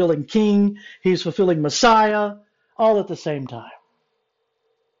was fulfilling king, he's fulfilling Messiah, all at the same time.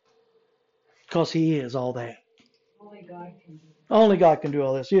 Because he is all that. Only God can do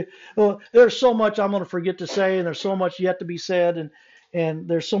all this. There's so much I'm going to forget to say, and there's so much yet to be said, and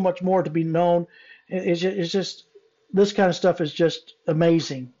there's so much more to be known. It's just this kind of stuff is just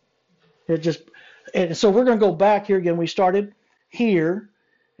amazing. And so we're going to go back here again. We started here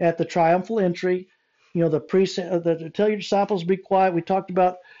at the triumphal entry. The priest tell your disciples to be quiet. We talked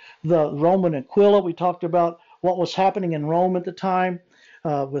about the Roman Aquila. We talked about what was happening in Rome at the time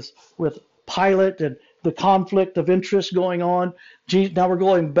with Pilate and the conflict of interest going on. Now we're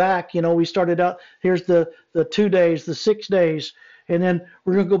going back. We started out, here's the 2 days, the 6 days, and then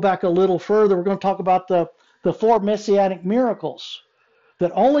we're going to go back a little further. We're going to talk about the 4 messianic miracles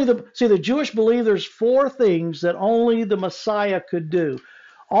that only the Jewish believe there's 4 things that only the Messiah could do.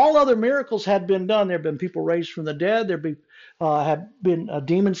 All other miracles had been done. There have been people raised from the dead. There have been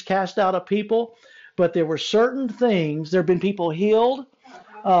demons cast out of people, but there were certain things. There have been people healed.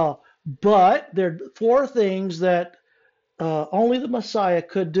 But there are 4 things that only the Messiah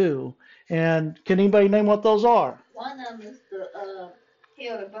could do. And can anybody name what those are? One of them is to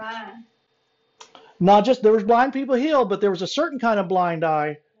heal the blind. Not just, there was blind people healed, but there was a certain kind of blind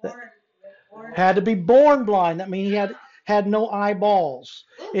eye that had to be born blind. That means he had no eyeballs.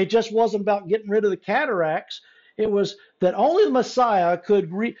 It just wasn't about getting rid of the cataracts. It was that only the Messiah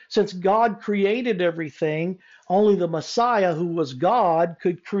could, since God created everything, only the Messiah, who was God,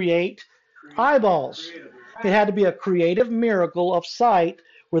 could create eyeballs. It had to be a creative miracle of sight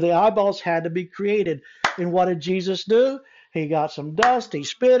where the eyeballs had to be created. And what did Jesus do? He got some dust, he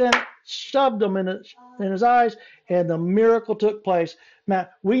spit in it, shoved them in his eyes, and the miracle took place. Now,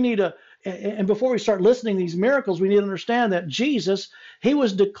 we need to, and before we start listening to these miracles, we need to understand that Jesus, he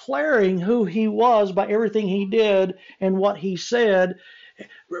was declaring who he was by everything he did and what he said.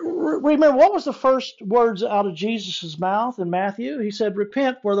 Remember, what was the first words out of Jesus' mouth in Matthew? He said,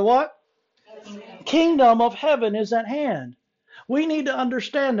 repent, for the what? Kingdom of heaven is at hand. We need to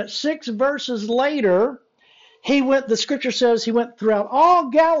understand that 6 verses later, the scripture says he went throughout all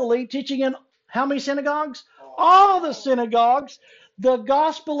Galilee, teaching in how many synagogues? All the synagogues, the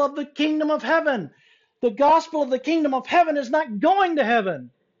gospel of the kingdom of heaven. The gospel of the kingdom of heaven is not going to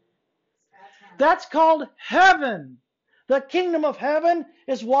heaven. That's called heaven. The kingdom of heaven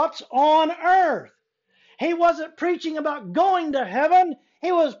is what's on earth. He wasn't preaching about going to heaven.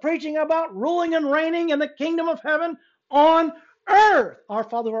 He was preaching about ruling and reigning in the kingdom of heaven on earth. Our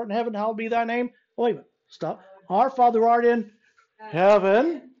Father who art in heaven, hallowed be thy name. Wait a minute. Stop. Our Father who art in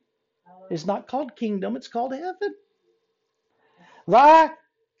heaven is not called kingdom. It's called heaven. Thy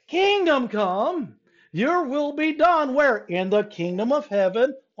kingdom come. Your will be done. Where? In the kingdom of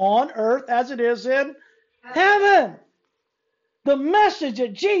heaven on earth as it is in heaven. The message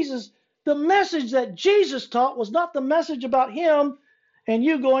that Jesus taught was not the message about him and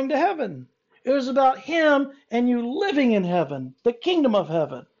you going to heaven. It was about him and you living in heaven, the kingdom of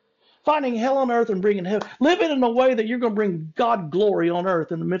heaven. Finding hell on earth and bringing heaven. Living in a way that you're going to bring God glory on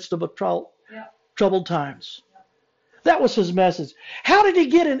earth in the midst of troubled times. That was his message. How did he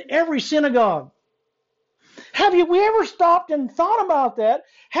get in every synagogue? Have we ever stopped and thought about that?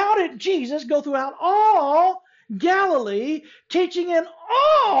 How did Jesus go throughout all Galilee, teaching in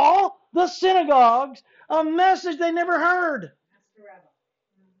all the synagogues a message they never heard?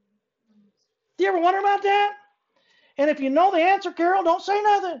 Do you ever wonder about that? And if you know the answer, Carol, don't say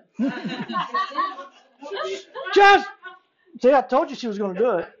nothing. Just, see, I told you she was going to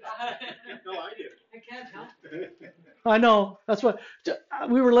do it. No, I did. I can't help it. I know. That's what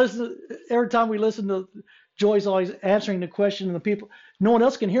we were listening. Every time we listened to Joy's always answering the question, and the people, no one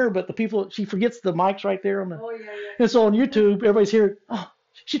else can hear her, but the people, she forgets the mic's right there on the. Oh, yeah. And so on YouTube, everybody's hearing, oh,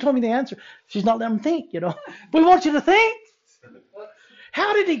 she told me the answer. She's not letting them think, But we want you to think.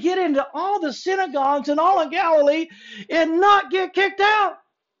 How did he get into all the synagogues in all of Galilee and not get kicked out?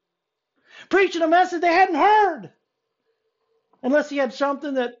 Preaching a message they hadn't heard. Unless he had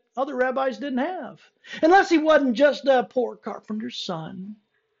something that other rabbis didn't have. Unless he wasn't just a poor carpenter's son.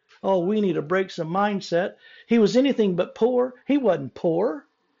 Oh, we need to break some mindset. He was anything but poor. He wasn't poor.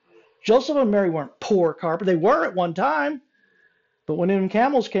 Joseph and Mary weren't poor carpenters. They were at one time. But when them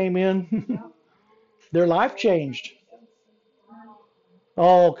camels came in, their life changed.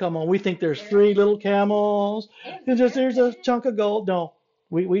 Oh, come on. We think there's 3 little camels. There's a chunk of gold. No,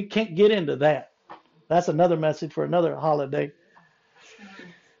 we can't get into that. That's another message for another holiday.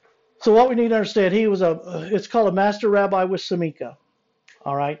 So what we need to understand, he was it's called a master rabbi with Samika.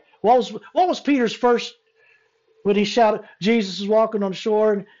 All right. What was Peter's first, when he shouted, Jesus is walking on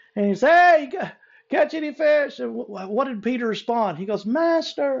shore, and he said, hey, catch any fish? And what did Peter respond? He goes,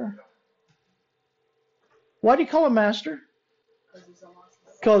 Master. Why do you call him Master?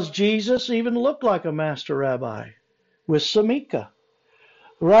 Because Jesus even looked like a master rabbi with Samika.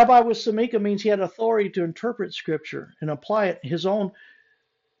 Rabbi with Samika means he had authority to interpret Scripture and apply it his own.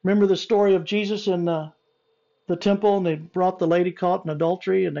 Remember the story of Jesus in the temple, and they brought the lady caught in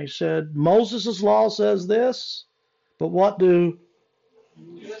adultery, and they said, Moses' law says this, but why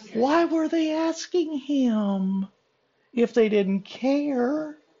were they asking him if they didn't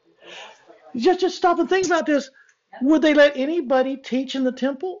care? Just stop and think about this. Would they let anybody teach in the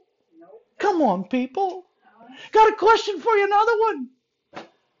temple? Come on, people. Got a question for you, another one.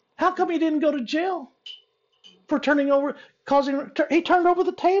 How come he didn't go to jail for he turned over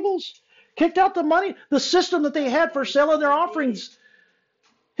the tables, kicked out the money, the system that they had for selling their offerings.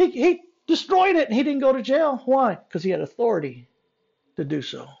 He destroyed it, and he didn't go to jail. Why? Because he had authority to do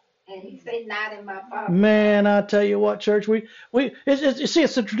so. And he said, not in my Bible. Man, I tell you what, church,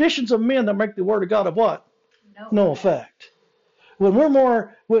 it's the traditions of men that make the word of God of what? No effect.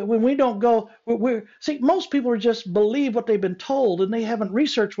 When we don't go, see, most people just believe what they've been told, and they haven't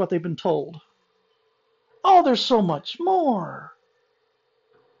researched what they've been told. Oh, there's so much more.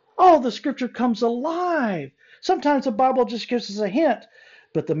 Oh, the Scripture comes alive. Sometimes the Bible just gives us a hint,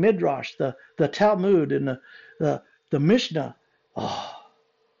 but the Midrash, the Talmud, and the Mishnah,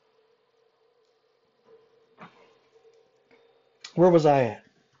 where was I at?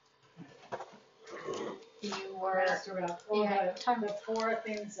 You were the 4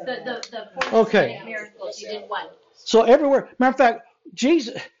 things. The 4 Okay. miracles. You did 1. So everywhere. Matter of fact,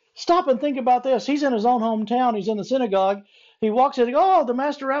 Jesus. Stop and think about this. He's in his own hometown. He's in the synagogue. He walks in and goes, oh, the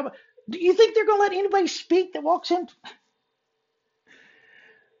master rabbi. Do you think they're going to let anybody speak that walks in?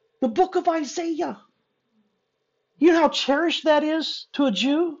 The book of Isaiah. You know how cherished that is to a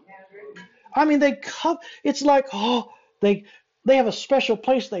Jew? I mean, it's like, they have a special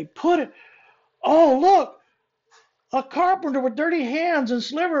place they put it. Oh, look, a carpenter with dirty hands and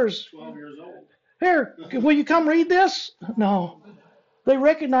slivers. 12 years old. Here, will you come read this? No. They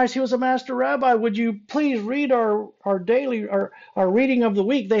recognized he was a master rabbi. Would you please read our daily, our reading of the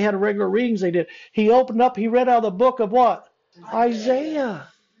week? They had regular readings they did. He opened up, he read out of the book of what? Isaiah.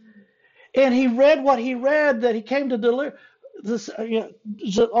 And he read what he read, that he came to deliver,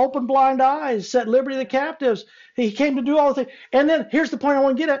 open blind eyes, set liberty the captives. He came to do all the things. And then, here's the point I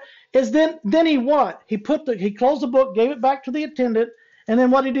want to get at, is then he what? He closed the book, gave it back to the attendant, and then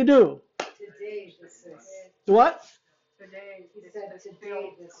what did he do? Today, this is. What? Today, he said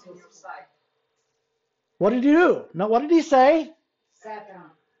today, this is. What did he do? No, what did he say? Sat down.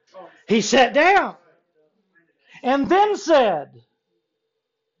 He sat down. And then said.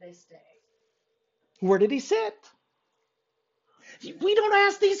 They stay. Where did he sit? We don't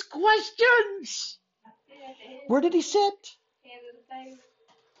ask these questions. Where did he sit?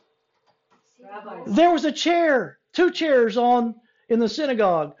 There was a chair, 2 chairs in the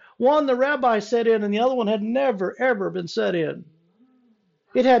synagogue. One the rabbi sat in, and the other one had never, ever been sat in.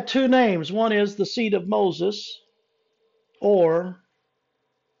 It had 2 names. One is the seat of Moses, or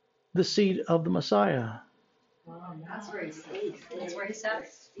the seat of the Messiah. That's where he stayed. That's where he sat.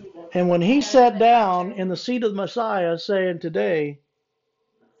 And when he sat down in the seat of the Messiah, saying today,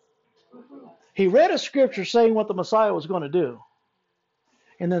 he read a scripture saying what the Messiah was going to do,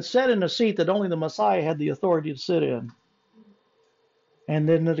 and then sat in a seat that only the Messiah had the authority to sit in. And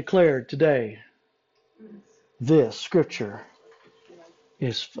then it declared today, this scripture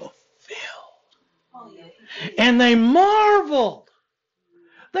is fulfilled. And they marveled.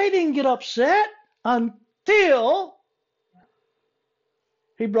 They didn't get upset until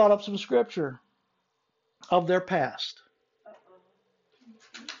he brought up some scripture. of their past.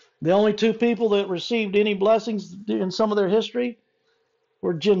 The only two people that received any blessings in some of their history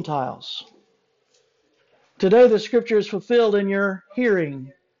were Gentiles. Today the scripture is fulfilled in your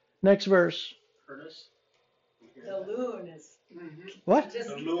hearing. Next verse. Curtis? The loon is. What?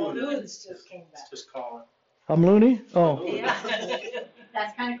 The loon. loons just came back. Just call I'm loony? Oh. Yeah.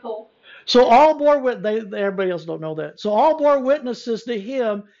 That's kind of cool. So all bore witness, everybody else don't know that. So all bore witnesses to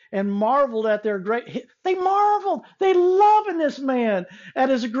him and marveled at their great, they marveled, they loving this man, at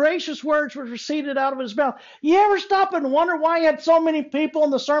his gracious words which proceeded out of his mouth. You ever stop and wonder why he had so many people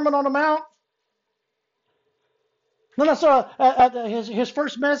in the Sermon on the Mount? Then I saw his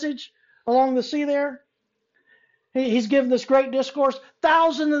first message along the sea there. He's given this great discourse.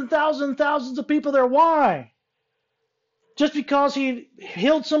 Thousands and thousands and thousands of people there. Why? Just because he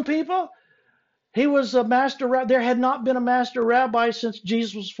healed some people? He was a master rabbi. There had not been a master rabbi since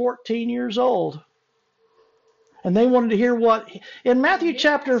Jesus was 14 years old. And they wanted to hear what... In Matthew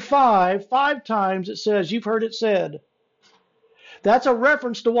chapter 5 times it says, you've heard it said. That's a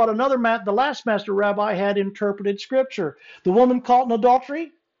reference to what the last master rabbi had interpreted scripture. The woman caught in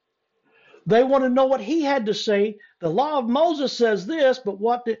adultery. They want to know what he had to say. The law of Moses says this, but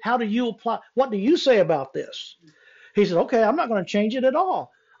how do you apply? What do you say about this? He said, okay, I'm not going to change it at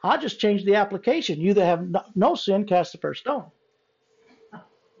all. I just changed the application. You that have no sin, cast the first stone.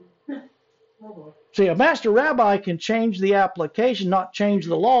 See, a master rabbi can change the application, not change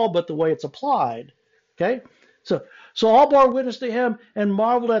the law, but the way it's applied. Okay? So all bore witness to him and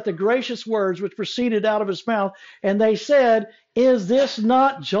marveled at the gracious words which proceeded out of his mouth. And they said, is this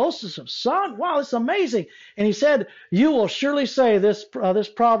not Joseph's son? Wow, it's amazing. And he said, you will surely say this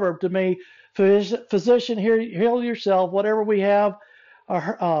proverb to me, physician, heal yourself. Whatever we have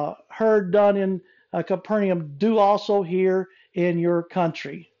heard done in Capernaum, do also here in your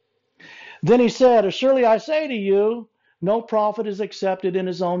country. Then he said, surely I say to you, no prophet is accepted in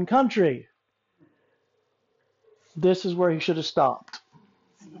his own country. This is where he should have stopped.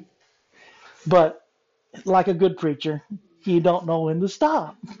 But like a good preacher, you don't know when to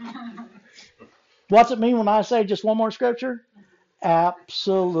stop. What's it mean when I say just one more scripture?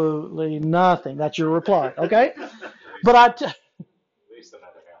 Absolutely nothing. That's your reply, okay? But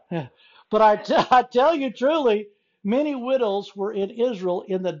I tell you truly, many widows were in Israel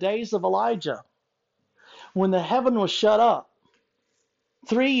in the days of Elijah, when the heaven was shut up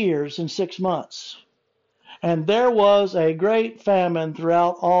 3 years and 6 months. And there was a great famine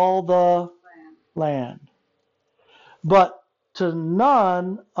throughout all the land. But to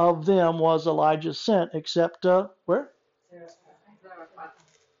none of them was Elijah sent except to, where?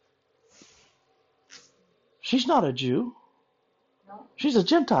 She's not a Jew. She's a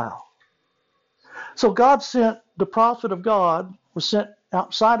Gentile. So God sent the prophet of God, was sent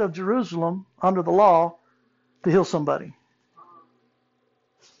outside of Jerusalem under the law to heal somebody.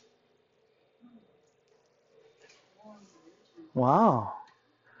 Wow.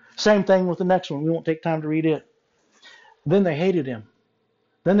 Same thing with the next one. We won't take time to read it. Then they hated him.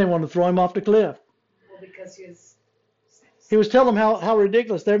 Then they wanted to throw him off the cliff. Well, because he was telling them how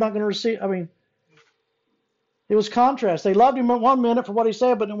ridiculous. They're not going to receive. I mean, it was contrast. They loved him at 1 minute for what he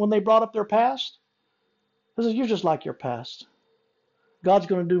said, but when they brought up their past, they said, you're just like your past. God's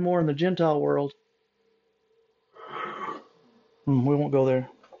going to do more in the Gentile world. We won't go there.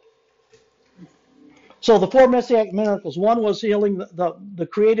 So the 4 messianic miracles. One was healing, the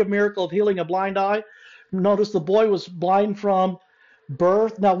creative miracle of healing a blind eye. Notice the boy was blind from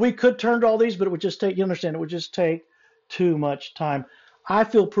birth. Now we could turn to all these, but it would just take, you understand, it would just take too much time. I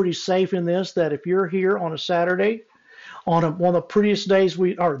feel pretty safe in this, that if you're here on a Saturday, on one of the prettiest days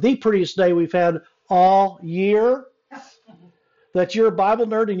the prettiest day we've had all year, that you're a Bible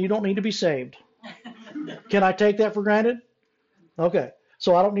nerd and you don't need to be saved. Can I take that for granted? Okay.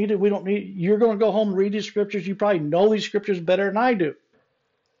 So you're going to go home and read these scriptures. You probably know these scriptures better than I do.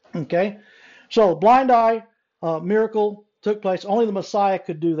 Okay? So blind eye miracle took place. Only the Messiah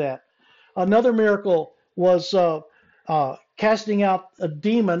could do that. Another miracle was casting out a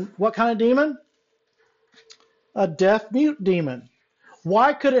demon. What kind of demon? A deaf-mute demon.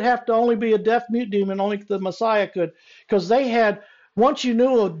 Why could it have to only be a deaf-mute demon? Only the Messiah could. Because once you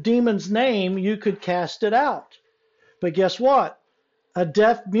knew a demon's name, you could cast it out. But guess what? A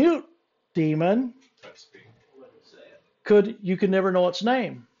deaf-mute demon you could never know its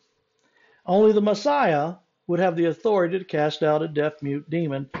name. Only the Messiah would have the authority to cast out a deaf-mute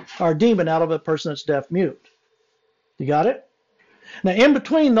demon, or demon out of a person that's deaf-mute. You got it? Now, in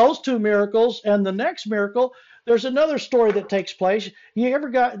between those 2 miracles and the next miracle, there's another story that takes place. You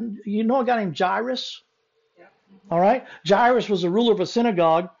know a guy named Jairus? Yeah. All right? Jairus was a ruler of a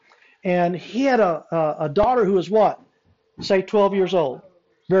synagogue, And he had a daughter who was what? Say 12 years old.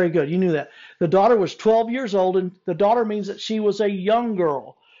 Very good. You knew that. The daughter was 12 years old, and the daughter means that she was a young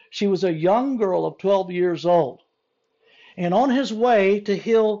girl. She was a young girl of 12 years old. And on his way to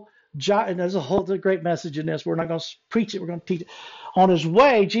heal Jairus, and there's a great message in this. We're not going to preach it. We're going to teach it. On his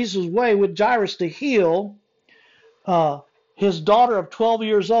way, Jesus' way with Jairus to heal his daughter of 12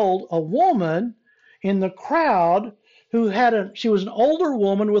 years old, a woman in the crowd who she was an older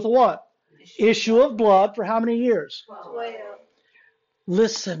woman with a what? Issue of blood for how many years? 12.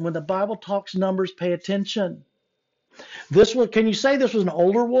 Listen, when the Bible talks numbers, pay attention. Can you say this was an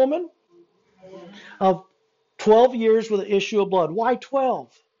older woman of 12 years with an issue of blood? Why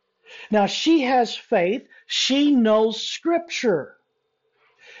 12? Now, she has faith. She knows Scripture.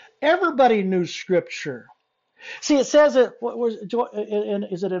 Everybody knew Scripture. See, it says it.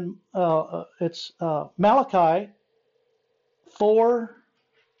 Is it in? It's Malachi 4.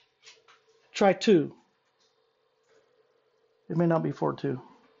 Try 2. It may not be 4:2.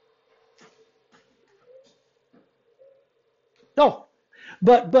 No.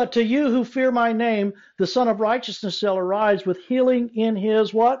 But to you who fear my name, the Son of Righteousness shall arise with healing in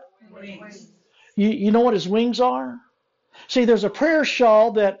his what? Wings. You know what his wings are? See, there's a prayer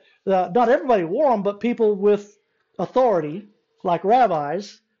shawl that not everybody wore them, but people with authority, like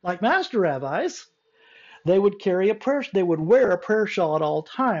rabbis, like master rabbis, they would carry a prayer. They would wear a prayer shawl at all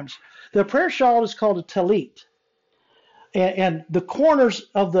times. The prayer shawl is called a tallit. And the corners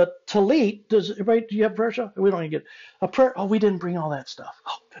of the tallit, do you have a prayer shawl? We don't need to get a prayer. Oh, we didn't bring all that stuff.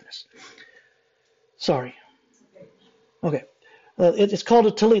 Oh, goodness. Sorry. Okay. It's called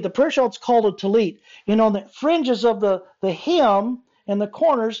a tallit. The prayer shawl is called a tallit. And on the fringes of the hem and the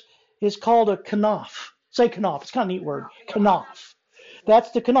corners is called a kanaf. Say kanaf. It's kind of a neat word. Kanaf.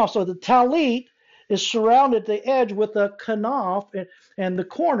 That's the kanaf. So the tallit is surrounded at the edge with a kanaf and the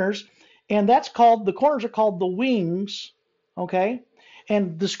corners. And the corners are called the wings. Okay?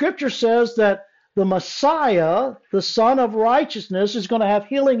 And the scripture says that the Messiah, the Son of Righteousness, is going to have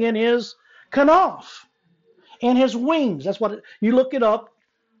healing in his kanaf and his wings. That's what you look it up.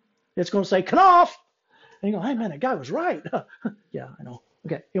 It's going to say kanaf. And you go, hey man, that guy was right. Yeah, I know.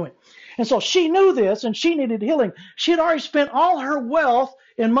 Okay, anyway. And so she knew this and she needed healing. She had already spent all her wealth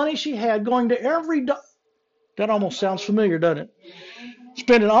and money she had going to every that almost sounds familiar, doesn't it?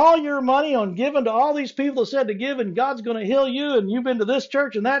 Spending all your money on giving to all these people that said to give, and God's going to heal you, and you've been to this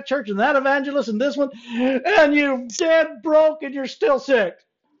church and that evangelist and this one, and you're dead broke and you're still sick.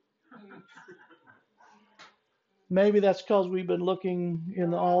 Maybe that's because we've been looking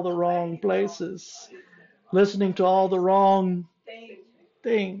in all the wrong places, listening to all the wrong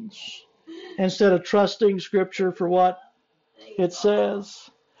things, instead of trusting Scripture for what it says.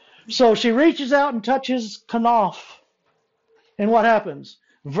 So she reaches out and touches kanaf. And what happens?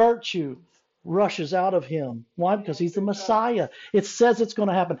 Virtue rushes out of him. Why? Because he's the Messiah. It says it's going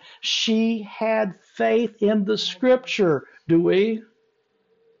to happen. She had faith in the Scripture. Do we?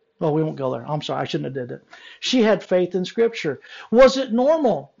 Oh, we won't go there. I'm sorry. I shouldn't have did it. She had faith in Scripture. Was it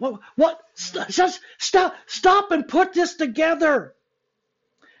normal? What? Stop and put this together.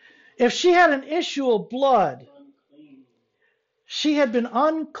 If she had an issue of blood, she had been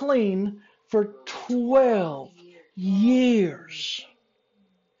unclean for 12 years.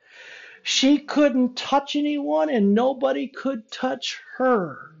 She couldn't touch anyone and nobody could touch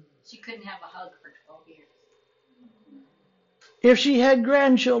her. She couldn't have a hug for 12 years. If she had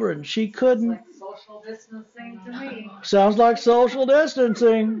grandchildren, she couldn't. Like social distancing to me. Sounds like social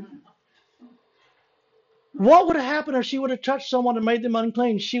distancing. What would have happened if she would have touched someone and made them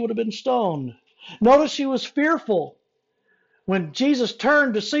unclean? She would have been stoned. Notice she was fearful. When Jesus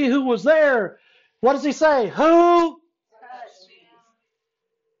turned to see who was there, what does he say? Who?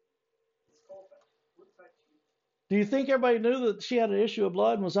 Do you think everybody knew that she had an issue of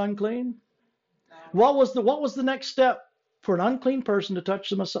blood and was unclean? What was the next step for an unclean person to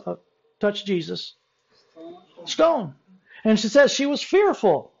touch Jesus? Stone. And she says she was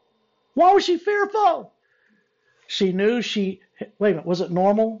fearful. Why was she fearful? She knew wait a minute, was it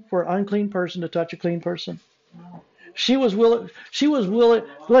normal for an unclean person to touch a clean person? No. She was willing,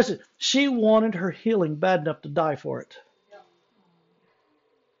 listen, she wanted her healing bad enough to die for it.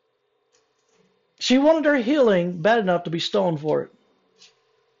 She wanted her healing bad enough to be stoned for it.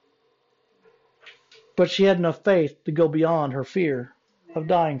 But she had enough faith to go beyond her fear of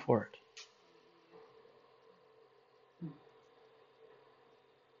dying for it.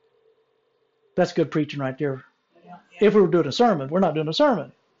 That's good preaching right there. If we were doing a sermon, we're not doing a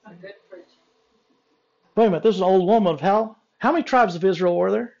sermon. Good preaching. Wait a minute, this is an old woman of how many tribes of Israel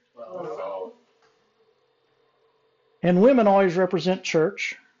were there? 12. And women always represent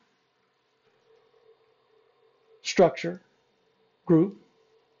church. structure, group,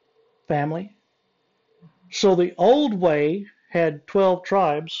 family. So the old way had 12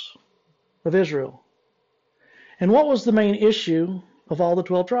 tribes of Israel. And what was the main issue of all the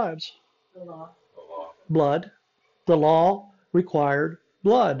 12 tribes? The law. Blood. The law required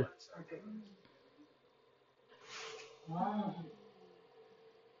blood. Wow.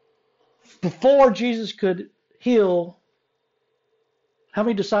 Before Jesus could heal, how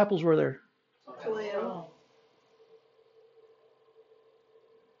many disciples were there? 12.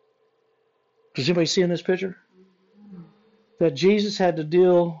 Does anybody see in this picture? That Jesus had to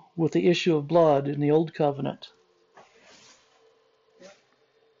deal with the issue of blood in the old covenant.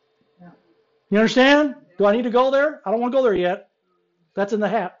 You understand? Do I need to go there? I don't want to go there yet. That's in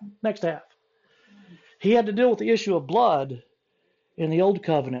the next half. He had to deal with the issue of blood in the old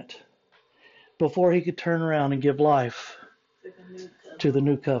covenant before he could turn around and give life to the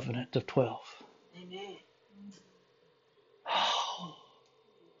new covenant of 12. Amen. Oh,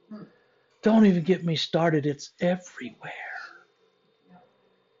 don't even get me started. It's everywhere.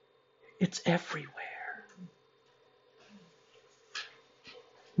 It's everywhere.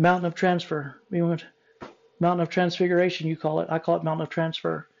 Mountain of transfer. Mountain of transfiguration, you call it. I call it mountain of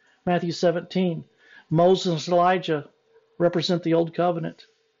transfer. Matthew 17. Moses and Elijah represent the old covenant.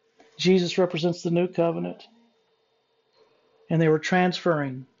 Jesus represents the new covenant. And they were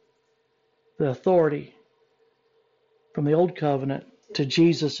transferring the authority from the old covenant to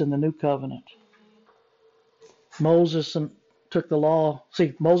Jesus in the new covenant. Moses took the law.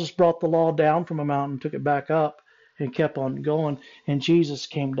 See, Moses brought the law down from a mountain, took it back up, and kept on going. And Jesus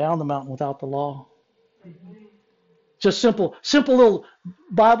came down the mountain without the law. Just simple little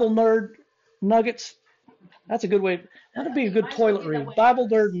Bible nerd nuggets. That's a good way. That'd be a good toilet read. Bible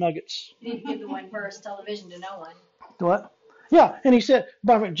nerd nuggets. You need to give the one first television to no one. What? Yeah, and he said,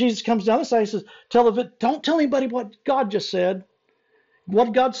 Jesus comes down the side. He says, don't tell anybody what God just said. What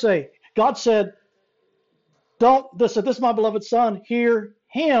did God say? God said, this is my beloved son. Hear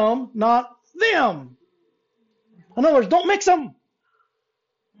him, not them. In other words, don't mix them.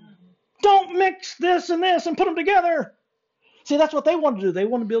 Don't mix this and this and put them together. See, that's what they wanted to do. They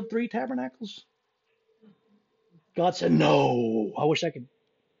wanted to build 3 tabernacles. God said, no. I wish I could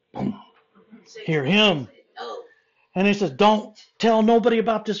hear him. And he says, don't tell nobody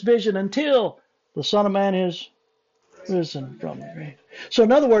about this vision until the Son of Man is risen from the grave. So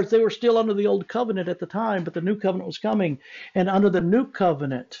in other words, they were still under the old covenant at the time, but the new covenant was coming. And under the new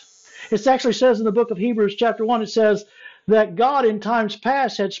covenant, it actually says in the book of Hebrews chapter 1, it says that God in times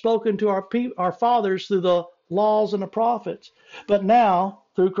past had spoken to our fathers through the laws and the prophets, but now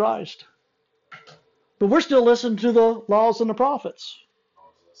through Christ. But we're still listening to the laws and the prophets.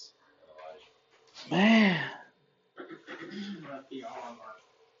 Man.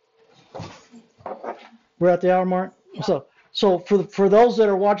 We're at the hour mark. So for those that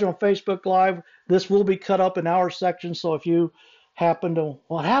are watching on Facebook Live, this will be cut up in our section. So if you happen to,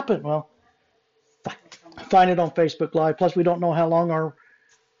 what happened? Well, find it on Facebook Live. Plus, we don't know how long our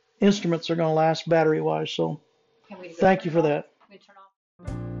instruments are going to last battery-wise. So thank you for that.